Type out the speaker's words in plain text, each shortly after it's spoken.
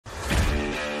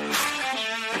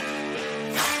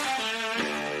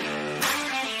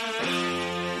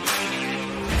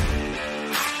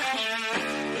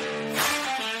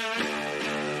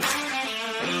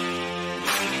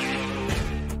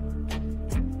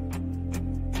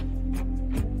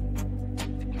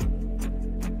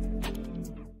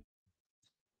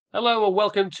Hello and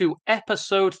welcome to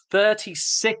episode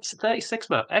 36,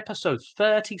 Matt. Episode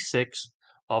 36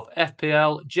 of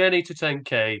FPL Journey to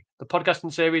 10K, the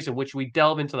podcasting series in which we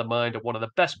delve into the mind of one of the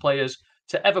best players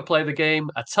to ever play the game.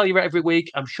 I tell you it every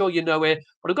week. I'm sure you know it,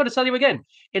 but I'm going to tell you again.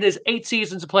 In his 8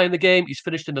 seasons of playing the game, he's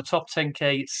finished in the top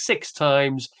 10K 6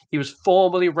 times. He was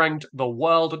formerly ranked the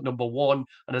world at number 1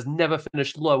 and has never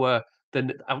finished lower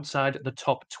than outside the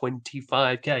top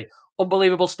 25K.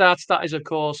 Unbelievable stats. That is, of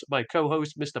course, my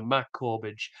co-host, Mr. Matt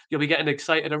Corbidge. You'll be getting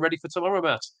excited and ready for tomorrow,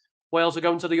 Matt. Wales are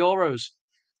going to the Euros.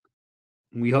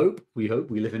 We hope. We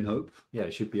live in hope. Yeah,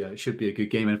 it should be a good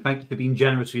game. And thank you for being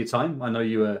generous with your time. I know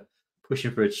you were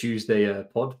pushing for a Tuesday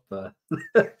pod, but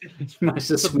it's nice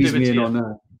to squeeze me in on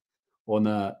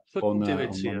Monday.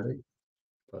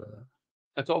 But,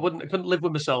 I couldn't live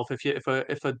with myself if I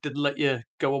didn't let you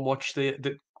go and watch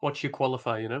you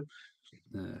qualify. You know.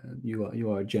 You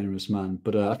are a generous man.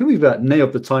 But I think we've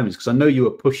nailed the timings because I know you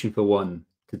were pushing for one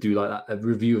to do like a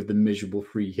review of the miserable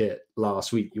free hit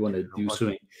last week. You wanted to do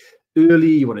something early.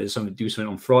 You wanted to do something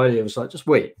on Friday. I was like, just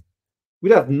wait.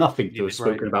 We'd have nothing to have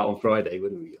spoken about on Friday,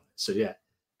 wouldn't we? So yeah,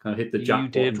 kind of hit the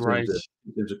jackpot in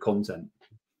terms of content.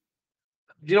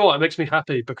 You know what? It makes me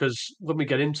happy because when we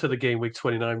get into the game week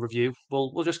 29 review,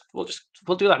 we'll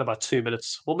do that in about 2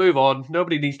 minutes. We'll move on.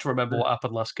 Nobody needs to remember what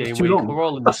happened last game week. We're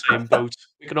all in the same boat.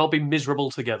 We can all be miserable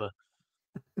together.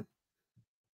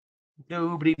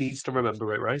 Nobody needs to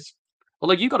remember it, right? Well,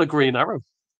 like you got a green arrow.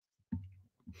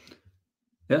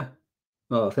 Yeah.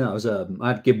 Well, I think that was I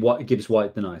had Gibbs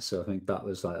White, didn't I? So I think that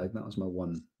was my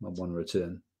one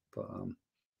return. But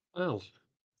well,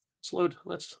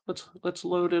 let's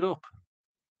load it up.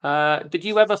 Did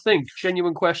you ever think,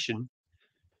 genuine question,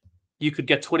 you could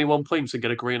get 21 points and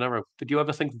get a green arrow? Did you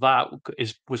ever think that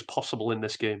was possible in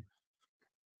this game?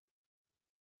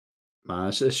 Man,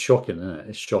 it's shocking, isn't it?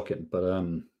 It's shocking. But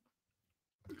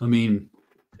I mean,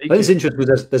 it's interesting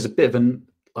because there's a bit of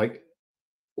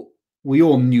we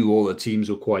all knew all the teams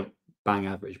were quite bang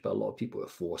average, but a lot of people were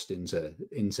forced into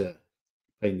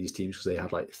playing these teams because they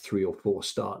had like 3 or 4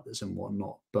 starters and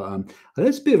whatnot. But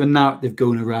there's a bit of a narrative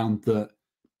going around that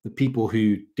the people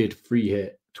who did free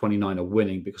hit 29 are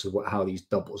winning because of how these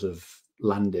doubles have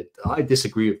landed. I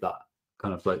disagree with that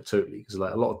kind of like totally because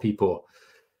like a lot of people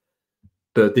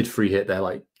that did free hit, they're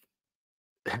like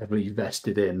heavily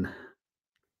vested in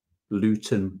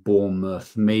Luton,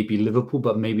 Bournemouth, maybe Liverpool,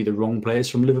 but maybe the wrong players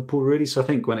from Liverpool, really. So I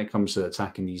think when it comes to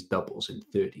attacking these doubles in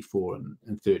 34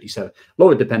 and 37, a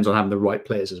lot of it depends on having the right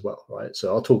players as well, right?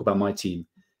 So I'll talk about my team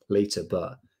later,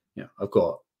 but I've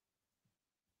got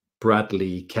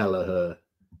Bradley, Kelleher,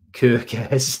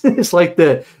 Kirkes. It's like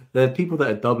the people that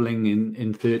are doubling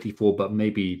in 34, but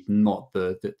maybe not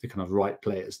the kind of right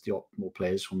players, the optimal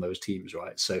players from those teams,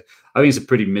 right? So I think it's a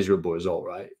pretty miserable result,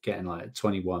 right? Getting like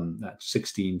 21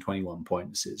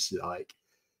 points is like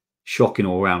shocking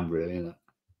all around, really, isn't it?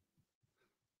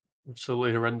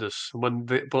 Absolutely horrendous.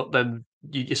 But then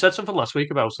you said something last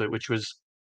week about it, which was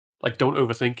like, don't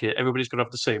overthink it. Everybody's going to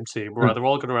have the same team. We're either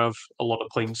all going to have a lot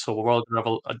of points or we're all going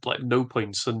to have like no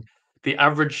points. And the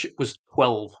average was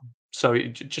 12. So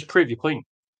just prove your point.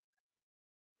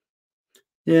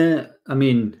 Yeah, I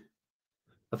mean,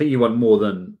 I think you want more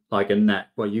than like a net.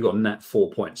 Well, you got net 4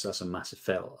 points. That's a massive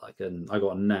fail. I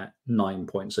got a net 9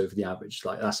 points over the average.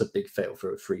 Like that's a big fail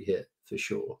for a free hit for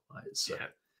sure. Like,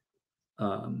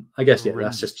 I guess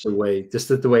that's just the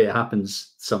way it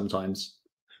happens sometimes.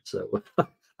 So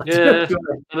yeah,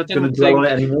 I didn't dwell on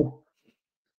it anymore.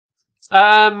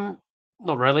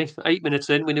 Not really. 8 minutes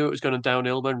in, we knew it was going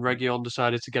downhill when Region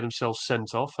decided to get himself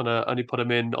sent off, and only put him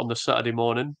in on the Saturday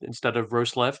morning instead of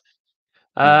Roslev.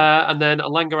 And then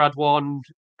Alanga had one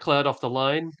cleared off the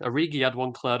line. Origi had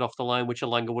one cleared off the line, which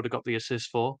Alanga would have got the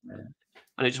assist for. Yeah.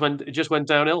 And it just went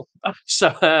downhill.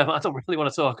 So I don't really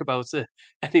want to talk about it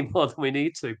any more than we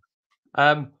need to.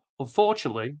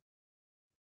 Unfortunately,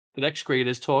 the next screen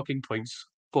is talking points,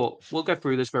 but we'll go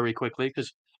through this very quickly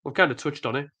because we've kind of touched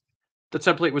on it. The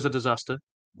template was a disaster.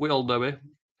 We all know it.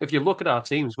 If you look at our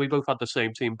teams, we both had the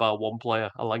same team bar one player,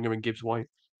 Alanga and Gibbs White.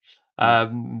 I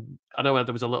know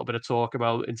there was a little bit of talk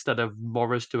about instead of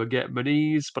Morris to get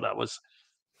Muniz, but I was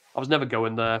never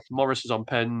going there. Morris was on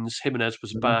pens, Jimenez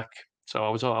was back, so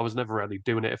I was never really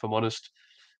doing it if I'm honest.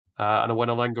 And I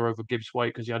went Alanga over Gibbs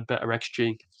White because he had better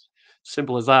XG.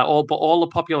 Simple as that. But all the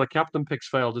popular captain picks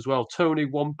failed as well. Tony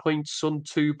 1 point, Son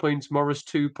 2 points, Morris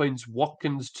 2 points,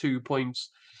 Watkins 2 points.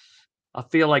 I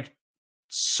feel like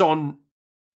Son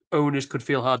owners could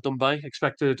feel hard done by.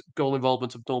 Expected goal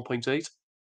involvement of 0.8.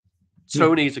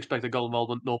 Tony's expected goal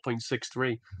involvement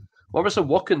 0.63. Morris and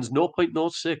Watkins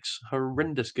 0.06.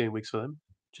 Horrendous game weeks for them.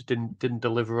 Just didn't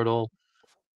deliver at all.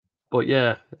 But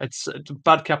yeah, it's a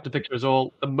bad captain picture as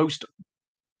all. The most,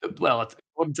 well,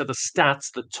 according to the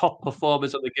stats, the top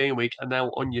performers of the game week are now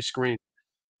on your screen.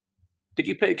 Did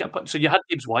you pick up? So you had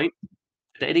Gibbs White.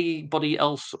 Did anybody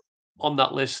else on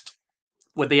that list,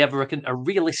 were they ever a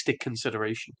realistic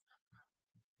consideration?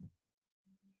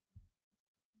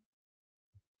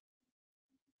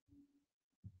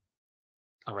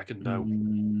 I reckon no.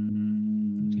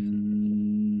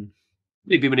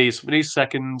 Maybe Muniz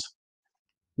second.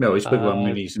 No, we spoke about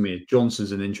Muniz. I mean,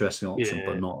 Johnson's an interesting option, Yeah.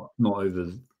 but not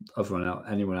over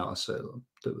anyone else that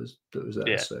was there.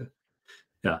 Yeah. So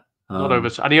yeah, Not over,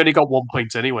 and he only got 1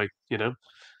 point anyway. Anyway,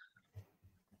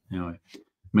 I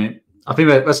mean, I think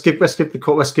let's give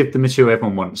the material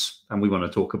everyone wants, and we want to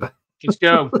talk about. Let's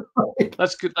go.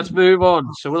 Let's move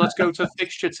on. So let's go to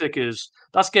fixture tickers.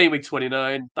 That's game week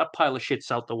 29. That pile of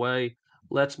shit's out the way.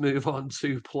 Let's move on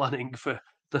to planning for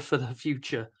the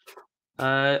future.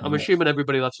 I'm assuming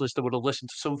everybody that's listening would have listened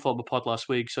to some form of pod last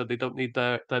week, so they don't need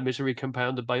their misery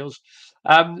compounded by us.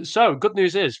 So good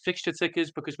news is fixture tickers,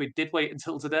 because we did wait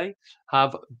until today,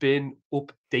 have been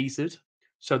updated.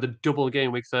 So the double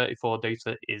game week 34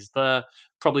 data is there.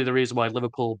 Probably the reason why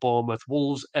Liverpool, Bournemouth,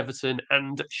 Wolves, Everton,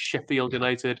 and Sheffield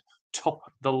United top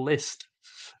the list.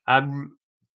 So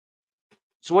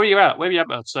where are you at? Where are you at,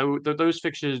 Matt? So those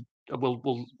fixtures I've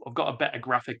got a better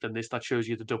graphic than this that shows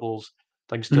you the doubles,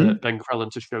 thanks to Ben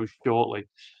Crellin to show shortly.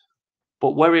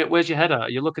 But where's your head at? Are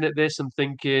you looking at this and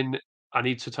thinking, I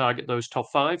need to target those top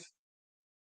 5?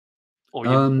 Or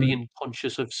are you being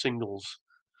conscious of singles?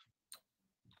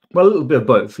 Well, a little bit of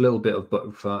both.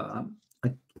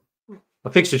 A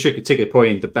fixture ticket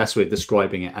probably the best way of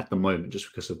describing it at the moment, just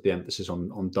because of the emphasis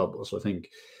on doubles. So I think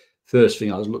first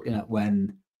thing I was looking at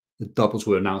when the doubles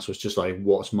were announced was just like,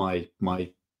 what's my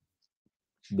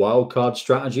wildcard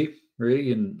strategy,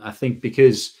 really? And I think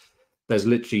because there's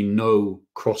literally no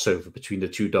crossover between the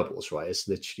two doubles, right? It's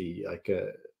literally like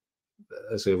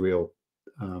there's a real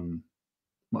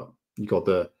well, you got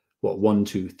the 1,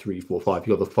 2, 3, 4, 5.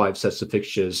 You got the 5 sets of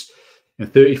fixtures in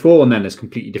 34, and then there's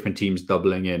completely different teams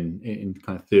doubling in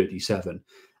kind of 37.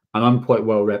 And I'm quite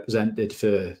well represented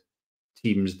for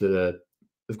teams that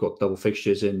have got double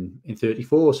fixtures in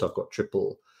 34. So I've got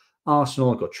triple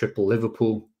Arsenal, I've got triple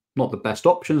Liverpool. Not the best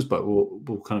options, but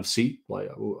we'll kind of see. Like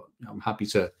I'm happy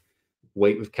to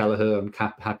wait with Kelleher. I'm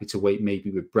happy to wait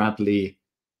maybe with Bradley.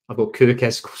 I've got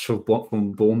Kirkes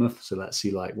from Bournemouth, so let's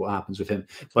see like what happens with him.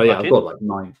 But yeah, I've got like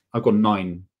 9. I've got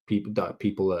 9 people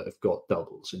that have got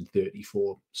doubles in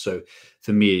 34. So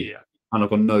for me, and I've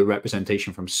got no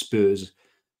representation from Spurs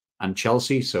and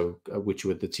Chelsea. So which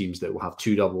were the teams that will have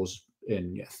 2 doubles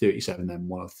in 37, then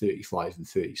one of 35 and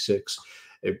 36.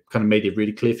 It kind of made it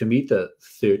really clear for me that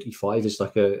 35 is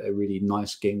like a really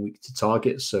nice game week to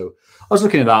target. So I was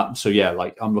looking at that. So yeah,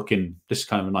 like I'm looking. This is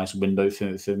kind of a nice window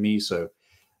for me. So.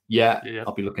 Yeah,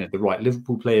 I'll be looking at the right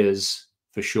Liverpool players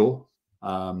for sure,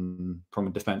 from a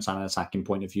defence and an attacking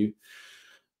point of view.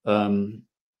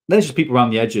 There's just people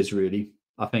around the edges, really.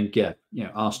 I think,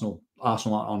 Arsenal aren't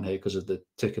on here because of the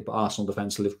ticket, but Arsenal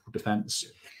defence, Liverpool defence.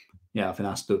 Yeah, I think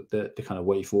that's the kind of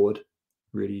way forward,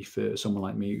 really, for someone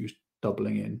like me who's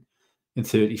doubling in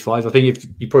 35. I think if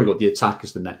you probably got the attack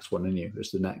as the next one, and you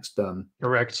as the next.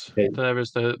 Correct. Game.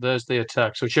 There's the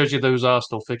attack. So it shows you those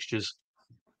Arsenal fixtures.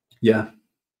 Yeah.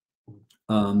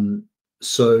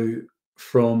 So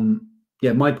from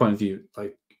my point of view,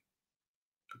 like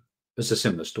it's a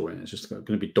similar story, and it's just going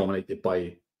to be dominated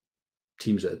by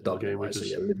teams that are dug in. Right? So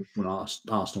Liverpool,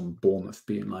 Arsenal, and Bournemouth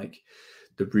being like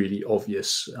the really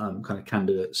obvious kind of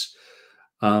candidates.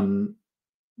 So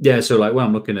like when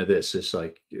I'm looking at this, it's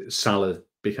like Salah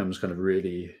becomes kind of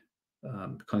really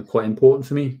kind of quite important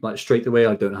for me. Like straight away,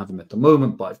 I don't have him at the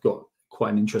moment, but I've got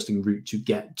quite an interesting route to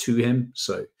get to him.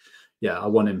 So. Yeah, I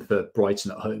want him for Brighton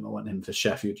at home. I want him for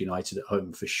Sheffield United at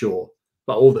home for sure.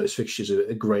 But all those fixtures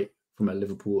are great from a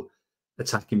Liverpool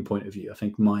attacking point of view. I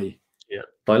think my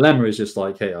dilemma is just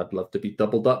like, hey, I'd love to be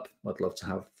doubled up. I'd love to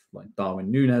have like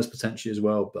Darwin Núñez potentially as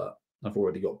well, but I've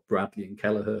already got Bradley and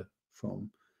Kelleher from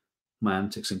my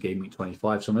antics in game week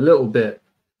 25. So I'm a little bit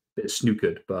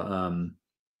snookered, but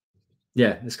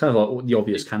it's kind of like the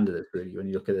obvious candidates really when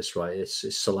you look at this, right? It's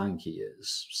Solanke,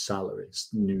 it's Salah, it's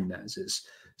Núñez, it's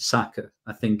Saka.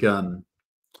 I think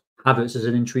Havertz is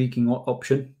an intriguing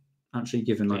option, actually,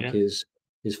 given like his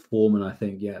form, and I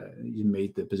think he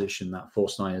made the position that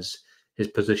false 9 is his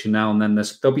position now. And then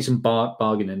there'll be some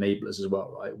bargain enablers as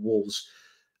well, right? Wolves,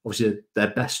 obviously,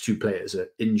 their best 2 players are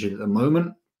injured at the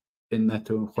moment in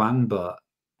Neto and Juan, but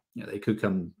they could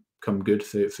come good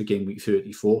for game week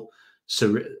 34.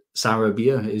 So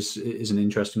Sarabia is an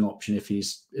interesting option if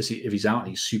he's out.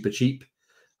 He's super cheap.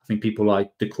 I think people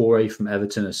like Decore from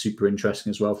Everton are super interesting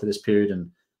as well for this period. And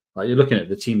like you're looking at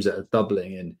the teams that are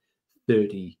doubling in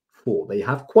 34, they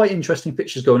have quite interesting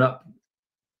fixtures going up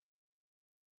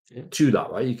to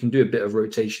that, right? You can do a bit of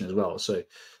rotation as well. So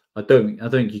I don't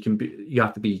think you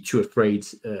have to be too afraid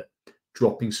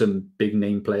dropping some big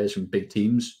name players from big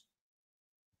teams.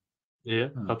 Yeah,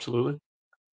 absolutely.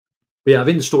 But yeah, I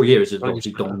think the story here is it's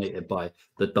obviously dominated by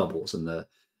the doubles and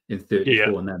in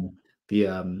 34, and then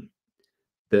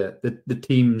the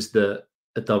teams that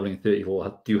are doubling in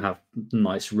 34 do have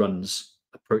nice runs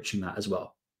approaching that as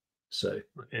well. So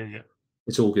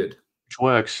it's all good. Which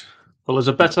works. Well,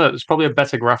 there's probably a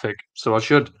better graphic. So I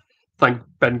should thank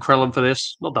Ben Crellin for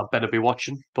this. Not that Ben will be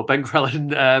watching, but Ben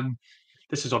Crellin,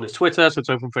 this is on his Twitter, so it's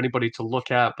open for anybody to look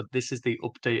at. But this is the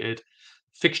updated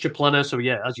fixture planner. So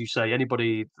yeah, as you say,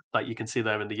 anybody that you can see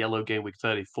there in the yellow game week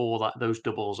 34, that those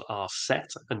doubles are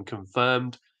set and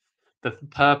confirmed. The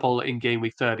purple in game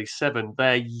week 37,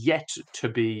 they're yet to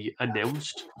be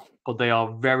announced, but they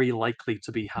are very likely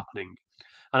to be happening.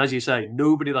 And as you say,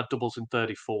 nobody that doubles in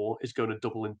 34 is going to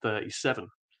double in 37.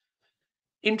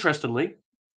 Interestingly,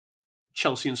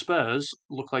 Chelsea and Spurs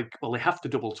look like, well, they have to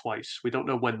double twice. We don't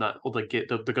know when that other they're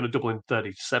going to double in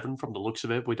 37 from the looks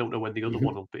of it. We don't know when the other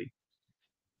one will be.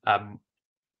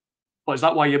 But is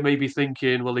that why you may be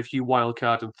thinking, well, if you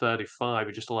wildcard in 35,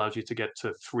 it just allows you to get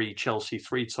to 3 Chelsea,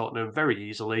 3 Tottenham very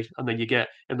easily. And then you get,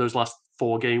 in those last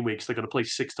 4 game weeks, they're going to play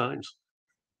 6 times.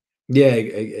 Yeah,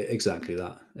 exactly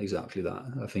that. Exactly that.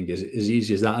 I think is as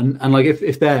easy as that. And like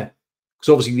if they're, because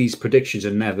obviously these predictions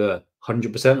are never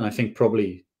 100%, and I think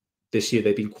probably this year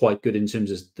they've been quite good in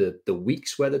terms of the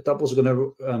weeks where the doubles are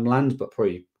going to land, but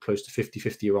probably close to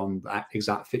 50-50 on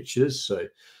exact fixtures. So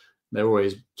they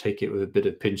always take it with a bit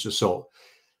of pinch of salt.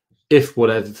 If for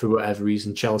whatever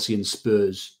reason, Chelsea and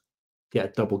Spurs get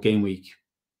a double game week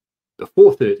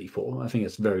before 34, I think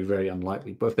it's very, very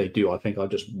unlikely. But if they do, I think I'll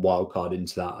just wildcard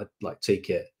into that. I'd like take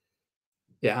it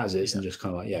as is and just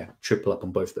kind of like, triple up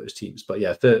on both those teams. But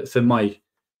yeah, for my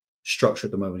structure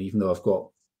at the moment, even though I've got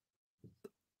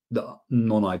the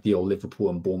non-ideal Liverpool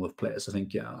and Bournemouth players, I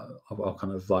think, I'll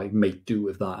kind of like make do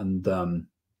with that. And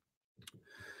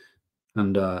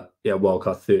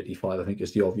wildcard 35, I think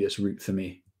is the obvious route for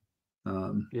me.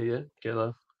 Get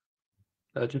that.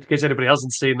 Just in case anybody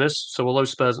hasn't seen this, so although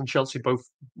Spurs and Chelsea both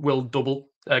will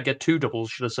get 2 doubles,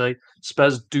 should I say,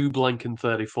 Spurs do blank in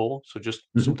 34, so just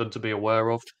something to be aware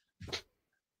of.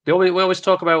 We always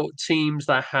talk about teams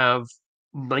that have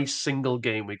nice single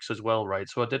game weeks as well, right?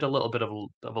 So I did a little bit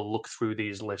of a look through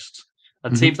these lists.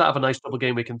 And teams that have a nice double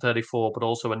game week in 34, but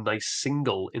also a nice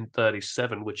single in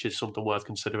 37, which is something worth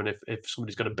considering if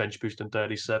somebody's going to bench boost in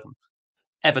 37.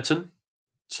 Everton.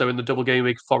 So in the double game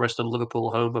week, Forest and Liverpool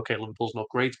home. Okay, Liverpool's not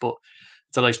great, but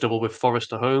it's a nice double with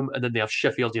Forest at home. And then they have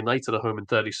Sheffield United at home in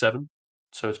 37.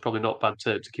 So it's probably not bad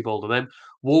to keep hold of them.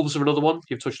 Wolves are another one.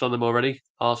 You've touched on them already.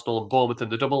 Arsenal and Bournemouth in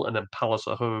the double, and then Palace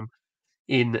at home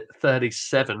in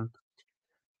 37.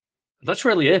 That's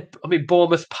really it. I mean,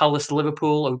 Bournemouth, Palace,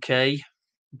 Liverpool, okay.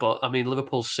 But I mean,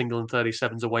 Liverpool's single in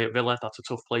 37's away at Villa. That's a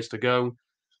tough place to go.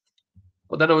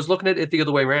 But then I was looking at it the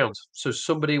other way around. So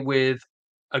somebody with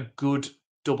a good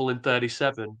double in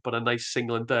 37, but a nice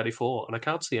single in 34, and I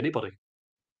can't see anybody.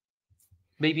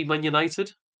 Maybe Man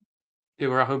United,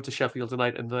 who are at home to Sheffield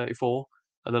United in 34,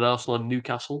 and then Arsenal and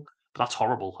Newcastle. But that's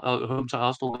horrible. Home to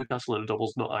Arsenal and Newcastle in a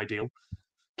double's not ideal.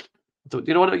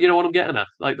 You know what I'm getting at?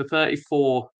 Like the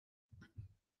 34,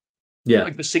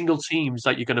 like the single teams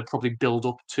that you're going to probably build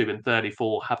up to in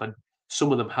 34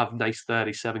 some of them have nice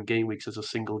 37 game weeks as a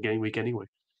single game week anyway.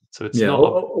 So it's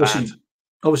not bad.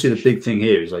 Obviously, the big thing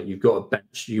here is like you've got a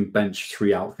bench. You can bench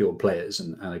 3 outfield players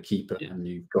and a keeper, and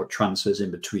you've got transfers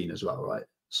in between as well, right?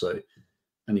 So,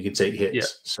 and you can take hits. Yeah.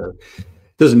 So,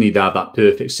 it doesn't need to have that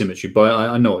perfect symmetry. But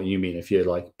I know what you mean. If you're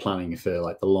like planning for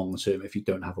like the long term, if you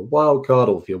don't have a wild card,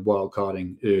 or if you're wild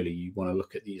carding early, you want to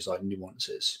look at these like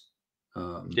nuances.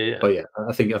 But yeah,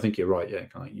 I think you're right. Yeah,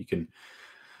 kind of, you can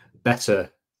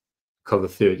better cover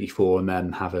 34 and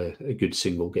then have a good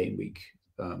single game week.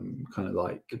 Kind of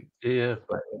like I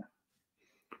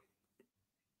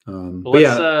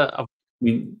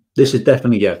mean, this is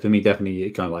definitely for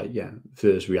me kind of like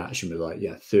first reaction was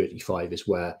like 35 is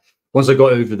where once I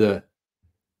got over the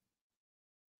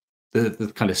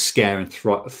kind of scare and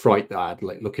fright that I had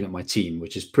like looking at my team,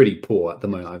 which is pretty poor at the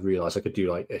moment. I've realized I could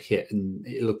do like a hit and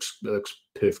it looks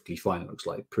perfectly fine. It looks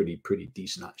like pretty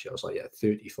decent actually. I was like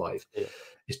 35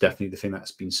 is definitely the thing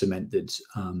that's been cemented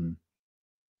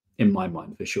in my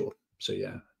mind for sure. So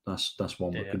that's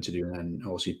one we're looking to do, and then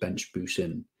obviously bench boost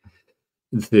in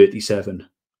 37.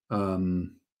 I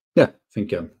think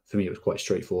for me it was quite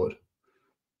straightforward.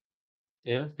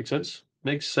 Yeah, makes sense.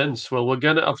 Makes sense. Well,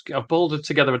 I've bolted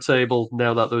together a table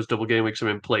now that those double game weeks are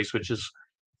in place, which is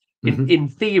in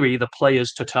theory the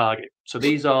players to target. So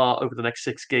these are over the next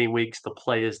 6 game weeks the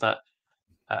players that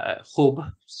Hub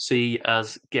see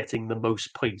as getting the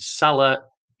most points. Salah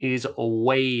is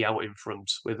way out in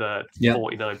front with a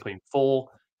 49.4.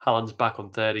 Haaland's back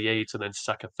on 38, and then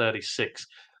Saka 36.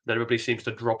 Then everybody seems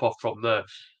to drop off from there.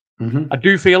 I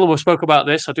do feel, and we spoke about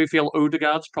this, I do feel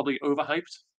Odegaard's probably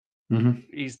overhyped.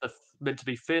 He's meant to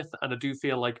be 5th, and I do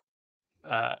feel like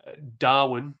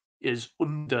Darwin is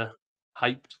under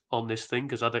hyped on this thing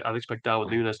because I'd expect Darwin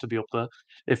Núñez to be up there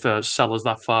if Salah's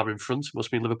that far in front.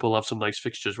 Must mean Liverpool have some nice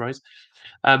fixtures, right?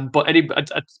 But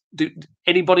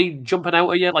anybody jumping out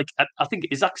at you? Like I think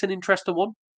Isaac's an interesting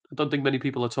one. I don't think many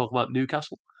people are talking about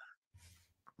Newcastle.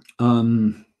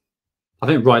 I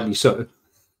think rightly so.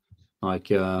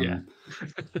 Like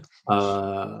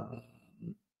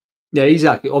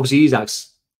Isaac's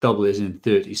double is in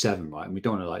 37, right? And we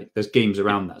don't want to there's games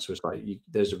around that, so it's like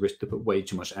there's a risk to put way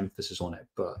too much emphasis on it.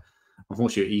 But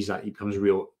unfortunately, Isaac becomes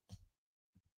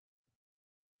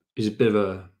he's a bit of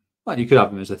a you could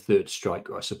have him as a 3rd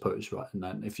striker, I suppose, right? And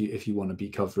then if you want to be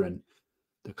covering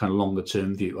the kind of longer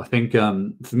term view, I think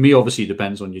for me, obviously, it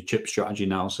depends on your chip strategy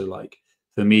now. So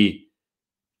for me,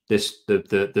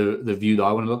 the view that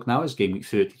I want to look now is game week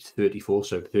 30 to 34,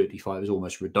 so 35 is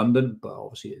almost redundant, but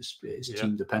obviously it's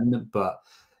team dependent. But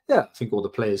yeah, I think all the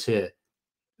players here,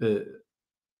 the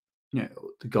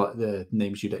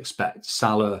names you'd expect,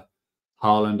 Salah,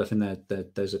 Haaland. I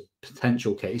think there's a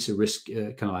potential case, a risk,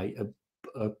 kind of like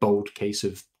a bold case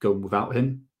of going without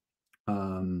him.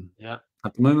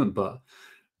 At the moment, but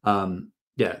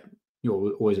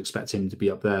you always expect him to be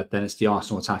up there. Then it's the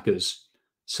Arsenal attackers,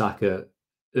 Saka,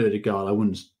 Odegaard. I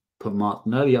wouldn't put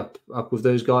Martinelli up with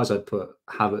those guys. I'd put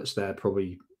Havertz there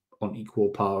probably on equal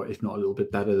par, if not a little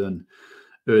bit better than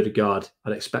Odegaard.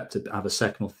 I'd expect to have a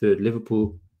 2nd or 3rd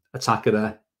Liverpool attacker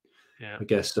there. Yeah, I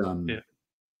guess.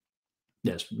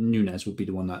 Yes, Núñez would be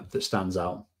the one that stands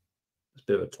out. It's a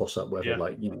bit of a toss up whether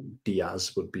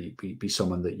Diaz would be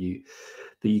someone that you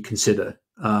consider.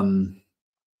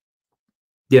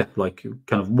 Like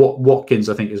kind of Watkins,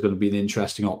 I think is going to be an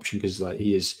interesting option because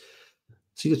is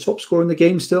he the top scorer in the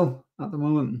game still at the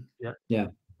moment? Yeah.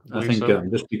 I think so.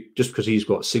 Just because he's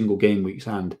got single game weeks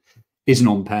and isn't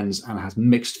on pens and has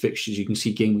mixed fixtures, you can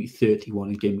see game week 31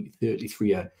 and game week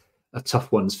 33 are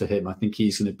tough ones for him. I think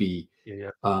he's going to be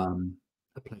a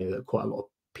player that quite a lot of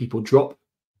people drop,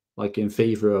 like in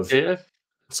favour of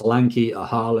Solanke, a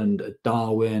Haaland, a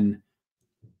Darwin,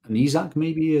 and Isaac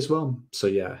maybe as well. So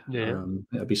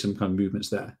there'll be some kind of movements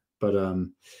there. But I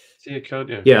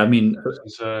mean,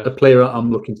 a player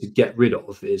I'm looking to get rid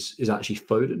of is actually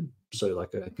Foden. So I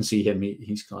can see him;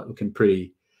 he's looking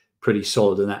pretty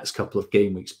solid the next couple of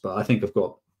game weeks. But I think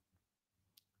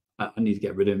I need to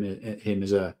get rid of him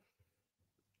as a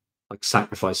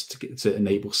sacrifice to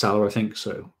enable Salah. I think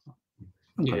so.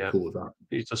 I'm kind of cool with that.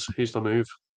 He's the move.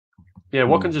 Yeah,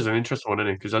 Watkins is an interesting one,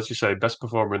 isn't he? Because as you say, best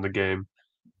performer in the game,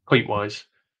 point wise.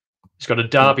 He's got a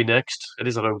derby next. It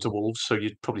is at home to Wolves, so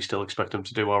you'd probably still expect him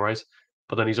to do all right.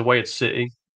 But then he's away at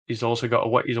City. He's also got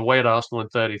he's away at Arsenal in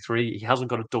 33. He hasn't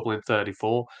got a double in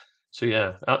 34.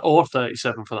 So or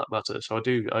 37 for that matter. So I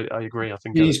agree. I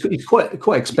think he's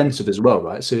quite expensive as well,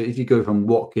 right? So if you go from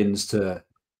Watkins to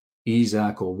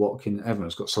Isaac or Watkins,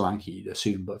 everyone's got Solanke, you'd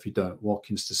assume, but if you don't,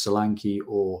 Watkins to Solanke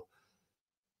or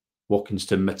Watkins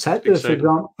to Mateta, for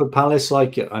example, for Palace,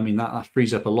 that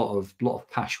frees up a lot of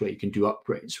cash where you can do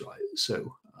upgrades, right?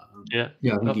 So I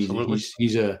think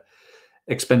he's a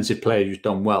expensive player who's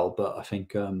done well, but I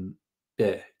think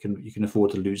you can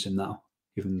afford to lose him now,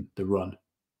 given the run.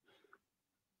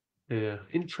 Yeah,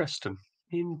 interesting.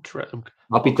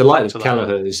 I'll be delighted if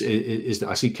Kelleher is.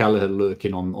 I see Kelleher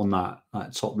lurking on that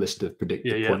top list of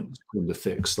predicted points from the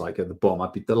fix, at the bottom.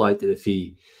 I'd be delighted if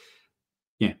he,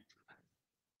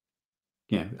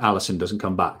 Alisson doesn't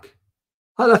come back.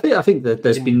 I think that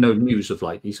there's been no news of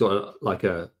he's got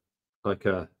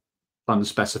a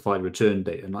unspecified return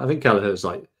date, and I think Kelleher's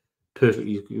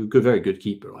perfectly good, very good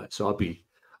keeper, right? So I'd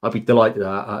be delighted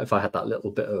if I had that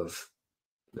little bit of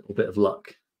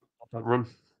luck. That run.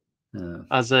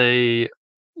 As a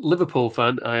Liverpool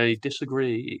fan, I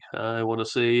disagree. I want to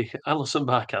see Alisson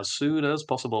back as soon as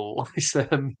possible.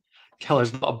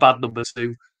 Kelleher's not a bad number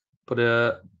 2, but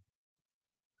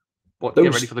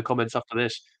get ready for the comments after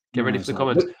this. Get ready for the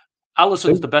comments.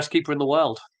 Alisson's the best keeper in the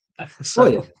world. Right,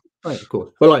 of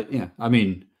course. Well,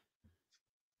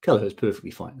 Kelleher's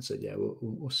perfectly fine. So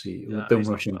we'll see. Don't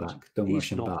rush him back. Don't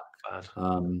rush him back.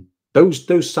 Bad.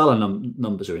 Those Salah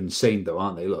numbers are insane, though,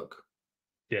 aren't they? Look.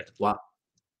 Yeah. Wow.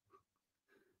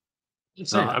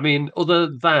 That's it. I mean, other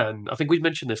than I think we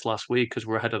mentioned this last week because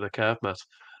we're ahead of the curve, Matt.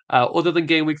 Other than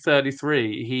game week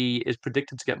 33, he is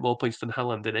predicted to get more points than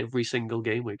Haaland in every single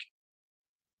game week.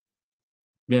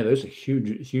 Yeah, those are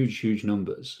huge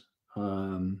numbers.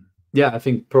 Yeah, I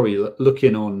think probably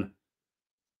looking on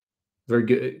very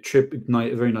good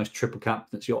a very nice triple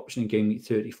captaincy option in game week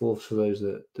 34 for those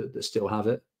that still have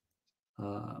it.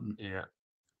 Yeah,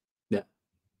 Yeah,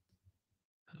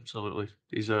 absolutely.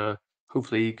 He's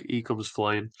hopefully he comes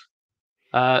flying.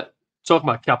 Talking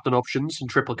about captain options and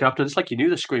triple captain, it's like you knew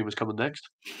the screen was coming next.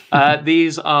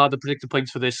 These are the predicted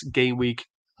points for this game week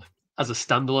as a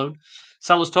standalone.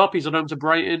 Salah's top. He's at home to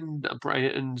Brighton.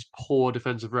 Brighton's poor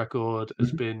defensive record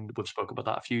has been. We've spoken about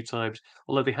that a few times.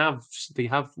 Although they have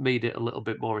made it a little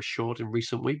bit more assured in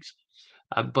recent weeks.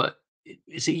 But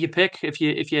is it your pick? If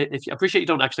you I appreciate you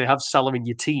don't actually have Salah in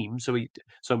your team, so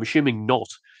I'm assuming not.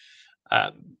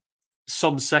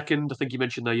 Son second. I think you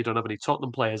mentioned there you don't have any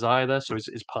Tottenham players either. So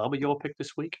is Palmer your pick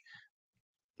this week?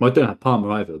 well, I don't have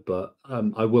Palmer either, but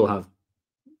I will have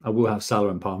Salah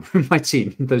and Palmer in my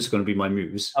team. Those are going to be my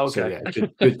moves. Okay. So yeah,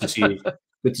 good to see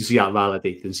that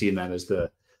validated and seeing them as the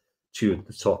two of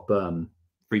the top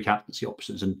free captaincy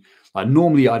options. And like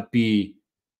normally I'd be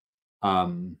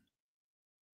like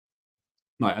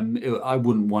I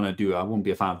wouldn't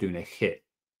be a fan of doing a hit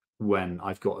when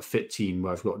I've got a fit team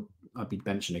where I'd be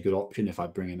benching a good option if I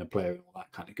bring in a player and all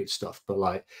that kind of good stuff. But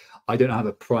like I don't have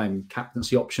a prime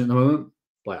captaincy option at the moment.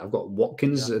 Like I've got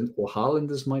Watkins or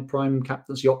Haaland as my prime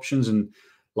captaincy options, and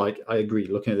like I agree.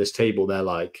 Looking at this table, they're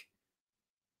like,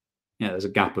 there's a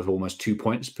gap of almost 2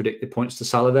 points predicted points to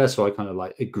Salah there. So I kind of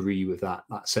like agree with that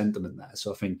sentiment there.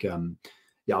 So I think I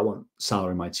want Salah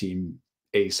in my team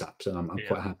ASAP, and I'm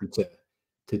quite happy to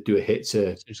do a hit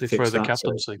to fix that.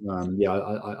 Captaincy.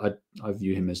 So, I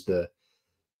view him as the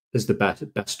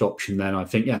best option. Then I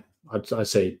think I'd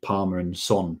say Palmer and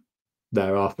Son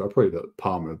thereafter. I'd probably put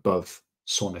Palmer above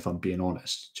Son if I'm being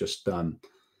honest. Just I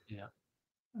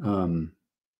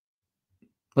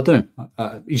don't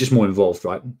know. He's just more involved,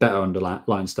 right? Better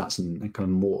underlying stats and kind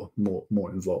of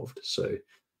more involved. So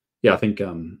I think I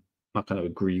kind of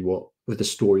agree with the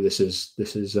story this is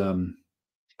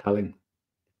telling.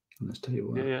 Let's tell you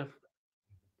what. Yeah.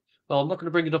 Well, I'm not going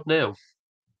to bring it up now,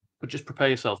 but just prepare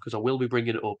yourself because I will be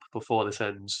bringing it up before this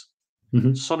ends.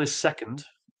 Son is second.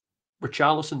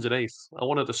 Richarlison's at eighth. I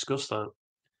want to discuss that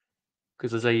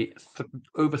because there's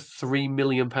over £3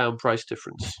 million price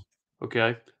difference.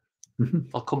 Okay,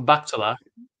 I'll come back to that.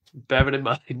 Bear it in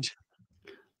mind.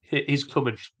 He's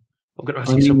coming. I'm going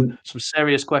to ask you some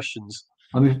serious questions.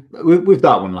 I mean, with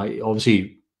that one, like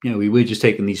obviously, we're just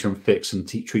taking these from Fix and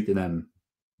treating them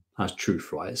as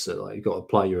truth, right? So like you've got to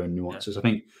apply your own nuances. I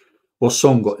think what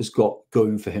Son has got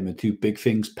going for him are two big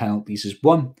things. Penalties is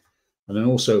one, and then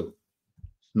also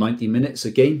 90 minutes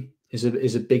a game is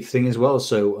a big thing as well.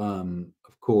 So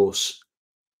of course,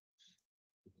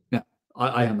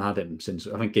 I haven't had him since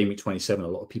I think game week 27. A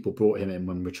lot of people brought him in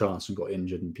when Richarlison got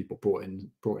injured, and people brought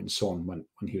in Son when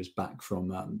he was back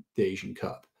from the Asian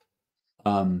Cup.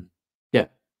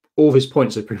 All of his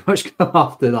points have pretty much come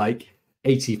after like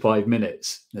 85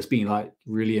 minutes. It's been like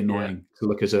really annoying to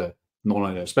look as a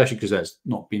non-owner, especially because there's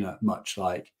not been much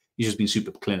like he's just been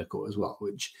super clinical as well,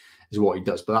 which is what he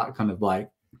does. But that kind of like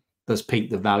does paint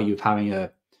the value of having a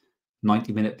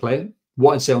 90-minute player.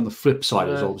 What I'd say on the flip side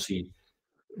is obviously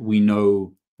we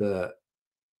know that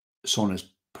Son has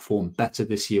performed better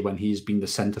this year when he's been the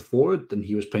centre forward than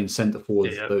he was playing centre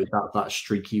forward. That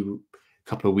streaky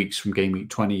couple of weeks from game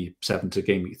week 27 to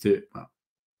game week 30,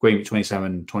 game week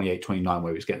 27, 28, 29,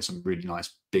 where he was getting some really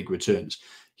nice big returns.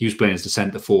 He was playing as the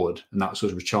centre forward, and that was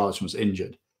because Richarlison was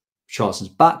injured. Richarlison's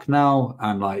back now,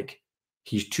 and like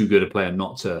he's too good a player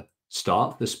not to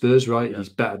start the Spurs, right? He's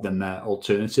better than their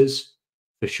alternatives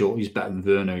for sure. He's better than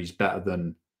Werner. He's better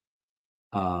than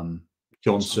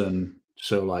Johnson.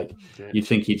 So like you'd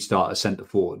think he'd start a centre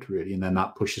forward really, and then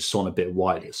that pushes Son a bit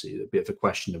wider. So a bit of a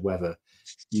question of whether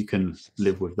you can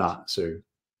live with that. So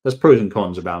there's pros and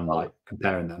cons around like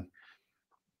comparing them.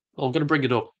 Well, I'm going to bring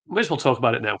it up. Might as well talk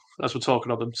about it now as we're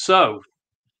talking of them. So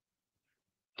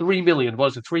 3 million,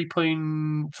 what is it?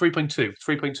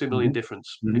 3.2 million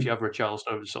difference if you have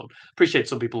Richarlison over Son. Appreciate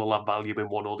some people will have value in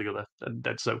one or the other, and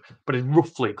so, but it's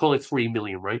roughly call it 3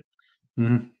 million, right?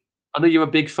 I know you're a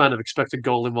big fan of expected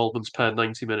goal involvements per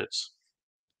 90 minutes.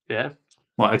 Yeah.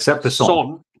 Well, except for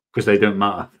Son, because they don't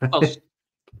matter.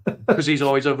 Because he's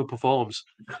always overperforms.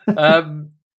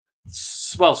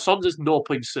 Well, Son's is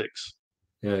 0.6.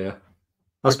 Yeah.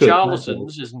 That's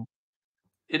Richarlison's good.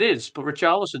 It is, but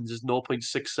Richarlison's is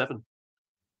 0.67.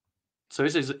 So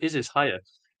his is higher.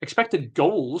 Expected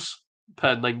goals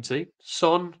per 90.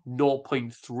 Son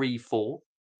 0.34.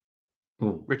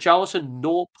 Oh, Richarlison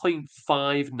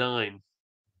 0.59.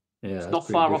 yeah, It's that's not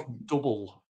pretty far off good.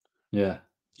 double. Yeah.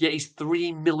 Yet he's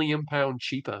 £3 million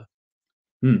cheaper.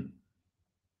 Hmm.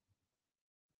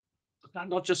 That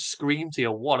not just scream to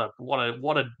you what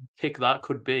a pick that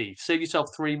could be. Save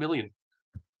yourself £3 million.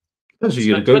 That's what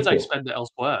you're going to Depends go how you for. spend it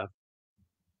elsewhere.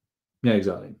 Yeah,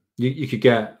 exactly. You could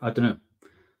get, I don't know,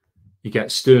 you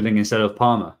get Sterling instead of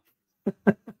Palmer.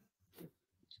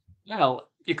 Well,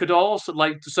 you could also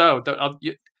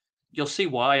you'll see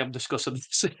why I'm discussing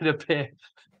this in a bit.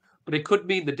 But it could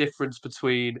mean the difference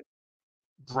between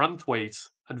Branthwaite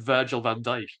and Virgil van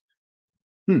Dijk.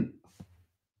 I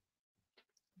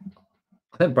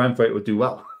think Branthwaite would do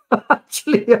well.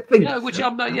 Actually, I think. Yeah, which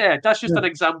I'm not. Yeah, that's just an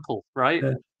example, right?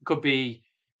 Yeah. It could be,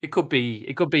 it could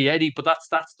be any. But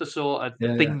that's the sort of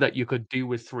Yeah, thing that you could do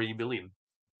with £3 million.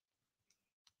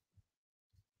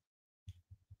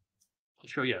 I'll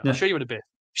show you. I'll yeah. show you in a bit.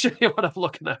 Show you what I'm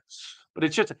looking at. But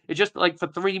it's just like for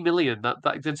 £3 million.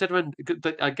 That considering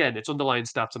again, it's underlying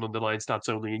stats and underlying stats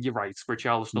only. And you're right,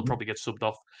 Richarlison will Mhm. probably get subbed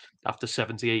off after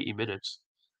 70, 80 minutes.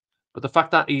 But the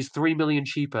fact that he's £3 million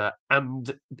cheaper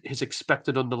and his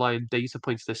expected underlying data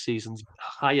points this season's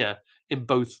higher in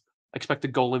both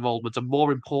expected goal involvement, and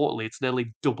more importantly, it's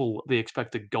nearly double the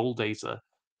expected goal data.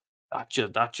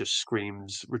 That just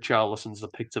screams Richarlison's the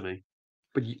pick to me.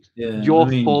 But Yeah, I you're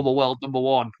mean, former world number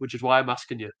one, which is why I'm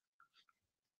asking you.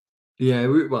 yeah.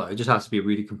 Well, it just has to be a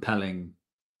really compelling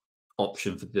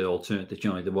option for the alternative.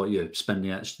 You know, what you're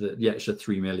spending the extra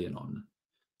 3 million on.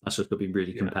 That's just going to be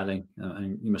really Yeah. compelling,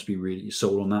 and you must be really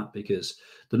sold on that because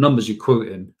the numbers you're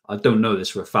quoting. I don't know this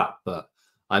for a fact, but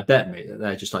I bet, mate, that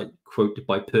they're just like quoted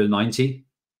by per 90.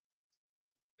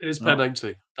 It is per Oh,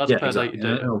 90. That's yeah, per 90 exactly.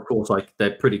 And data. of course, like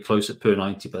they're pretty close at per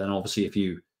 90, but then obviously if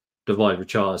you divide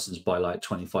Richarlison's by like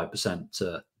 25%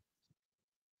 to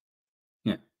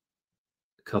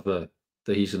cover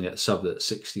that he's going to get subbed at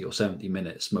 60 or 70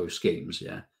 minutes most games,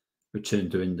 return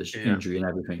to Yeah. injury and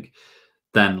everything,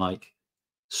 then like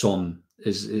Son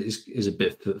is a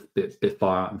bit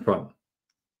far out in front.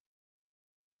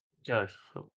 Yeah.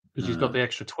 Because you've got the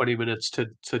extra 20 minutes for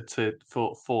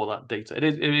that data. It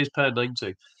is per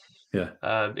 90.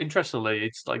 Yeah. Interestingly,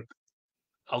 it's like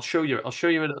I'll show you.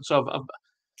 So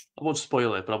I won't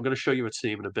spoil it, but I'm going to show you a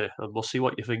team in a bit, and we'll see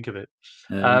what you think of it.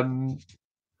 Yeah.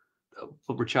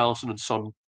 But Richarlison and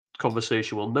Son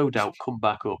conversation will no doubt come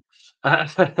back up.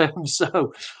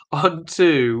 So on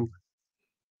to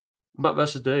Matt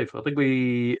versus Dave. I think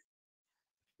we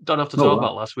don't have to Oh, talk wow.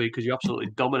 about last week because you absolutely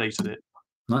dominated it.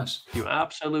 Nice. You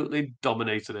absolutely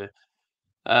dominated it.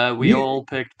 We all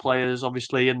picked players,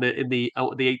 obviously, in the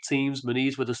out of the 8 teams.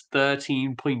 Muniz with us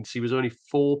 13 points. He was only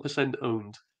 4%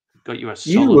 owned. Got you a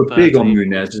You solid were big on 13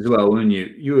 Nunez points. as well, weren't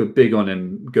you? You were big on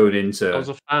him going I was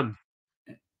into. a fan.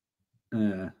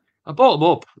 Yeah. I bought him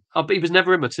up. He was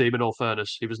never in my team, in all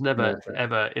fairness. He was never, Fair.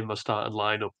 ever in my starting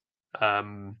lineup.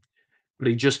 But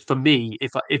he just, for me,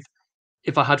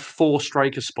 if I had 4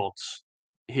 striker spots,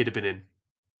 he'd have been in.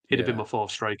 He'd have been Yeah. my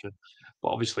 4th striker. But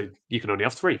obviously, you can only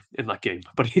have 3 in that game.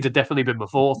 But he'd have definitely been my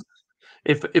 4th.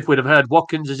 If we'd have heard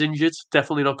Watkins is injured,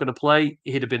 definitely not going to play,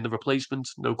 he'd have been the replacement,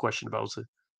 no question about it.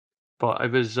 But I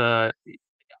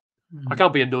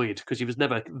can't be annoyed because he was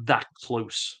never that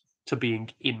close to being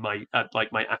in my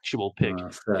actual pick.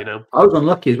 Fair. You know, I was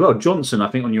unlucky as well. Johnson, I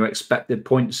think on your expected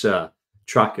points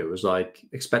tracker was like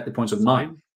expected points of 9.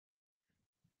 fine.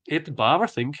 He hit the bar, I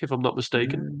think, if I'm not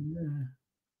mistaken.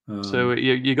 Yeah. So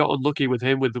you got unlucky with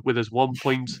him with his 1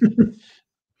 point.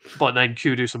 But then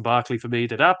Kudus and Barkley for me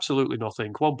did absolutely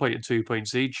nothing. 1 point and 2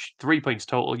 points each, 3 points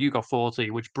total. You got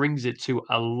 14, which brings it to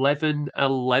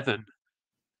 11-11,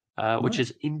 which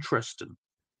is interesting.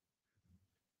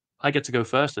 I get to go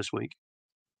first this week,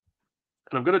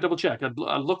 and I'm going to double check.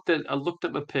 I looked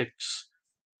at my picks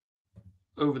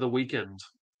over the weekend,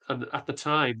 and at the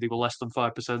time they were less than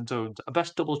 5% owned. I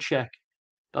best double check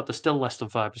that they're still less than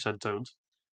 5% owned.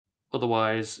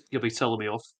 Otherwise, you'll be telling me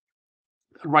off,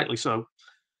 and rightly so.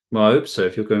 Well, I hope so.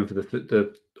 If you're going for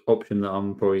the option that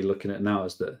I'm probably looking at now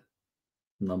as the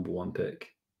number 1 pick.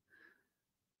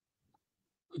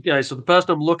 Yeah, so the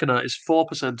person I'm looking at is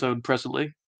 4% owned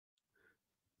presently.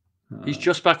 He's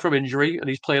just back from injury and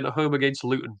he's playing at home against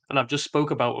Luton. And I've just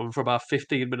spoke about him for about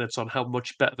 15 minutes on how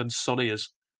much better than Sonny is.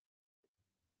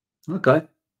 Okay.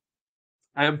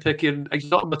 I am picking.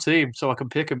 He's not on my team, so I can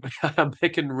pick him. I'm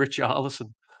picking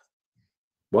Richarlison.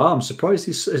 Wow, I'm surprised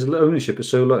his ownership is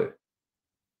so low.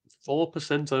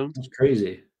 4% owned. That's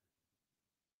crazy.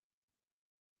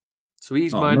 So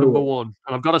he's my number 1.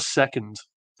 And I've got a second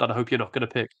that I hope you're not going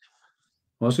to pick.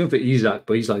 I was going for Isak,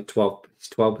 but he's like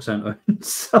 12%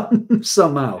 owned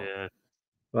somehow. Yeah.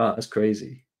 Wow, that's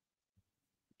crazy.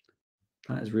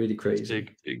 That is really crazy.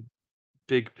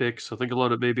 Big picks. I think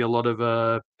maybe a lot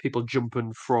of people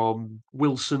jumping from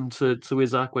Wilson to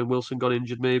Isak when Wilson got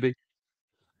injured, maybe.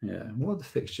 Yeah. What are the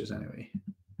fixtures anyway?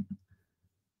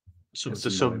 So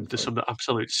there's some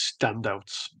absolute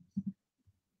standouts.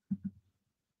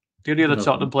 The only other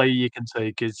Tottenham player you can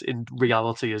take in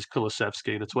reality is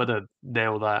Kulusevski, and it's whether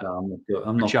now that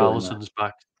Richarlison's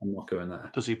back. I'm not going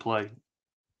there. Does he play?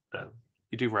 No.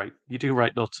 You do right. You do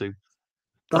right not to.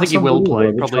 I think he will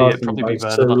play. Probably be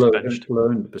Werner.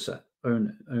 That's benched.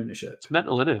 Ownership. It's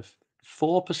mental, isn't it?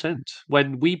 4%.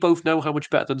 When we both know how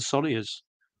much better than Sonny is.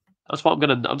 That's what I'm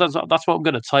gonna. That's what I'm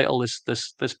gonna title this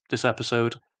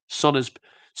episode. Son isn't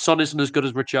as good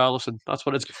as Richarlison. That's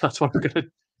what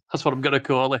I'm gonna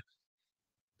call it.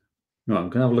 No, I'm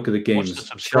gonna have a look at the games. Watch the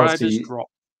subscribers drop.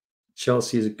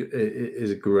 Chelsea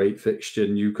is a great fixture.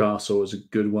 Newcastle is a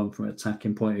good one from an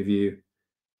attacking point of view.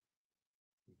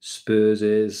 Spurs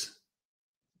is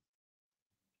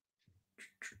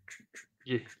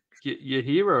your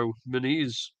hero Muniz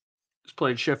is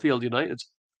playing Sheffield United.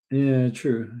 Yeah,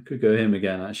 true. Could go him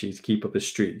again actually to keep up his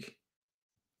streak.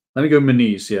 Let me go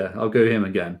Muniz. Yeah, I'll go him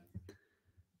again.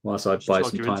 Whilst I buy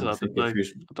some time to think through.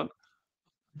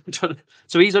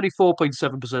 So he's only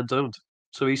 4.7% owned.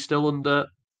 So he's still under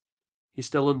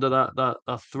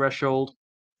that threshold.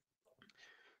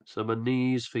 So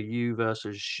Muniz for you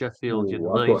versus Sheffield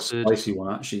United. I've got a spicy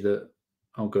one actually that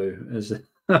I'll go as.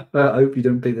 I hope you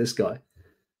don't pick this guy.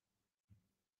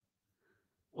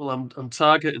 Well, I'm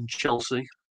targeting Chelsea.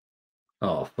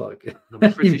 Oh fuck!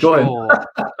 I'm pretty sure.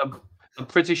 I'm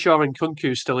pretty sure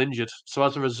Nkunku's still injured. So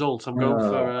as a result, I'm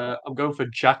going for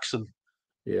Jackson.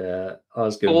 Yeah, I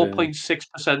was going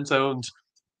 4.6% owned.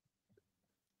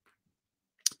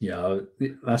 Yeah,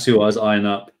 that's who I was eyeing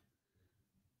up.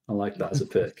 I like that as a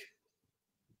pick.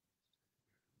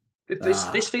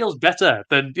 This feels better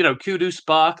than Kudus,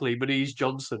 Barkley, Muniz,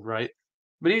 Johnson, right?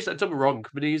 Muniz, don't get me wrong,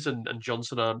 Muniz and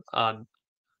Johnson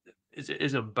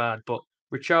isn't bad, but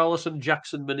Richarlison,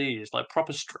 Jackson, Muniz, like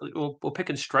proper. We're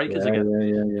picking strikers again,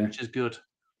 yeah, which is good.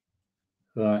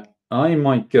 Right, I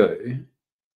might go.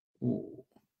 Ooh.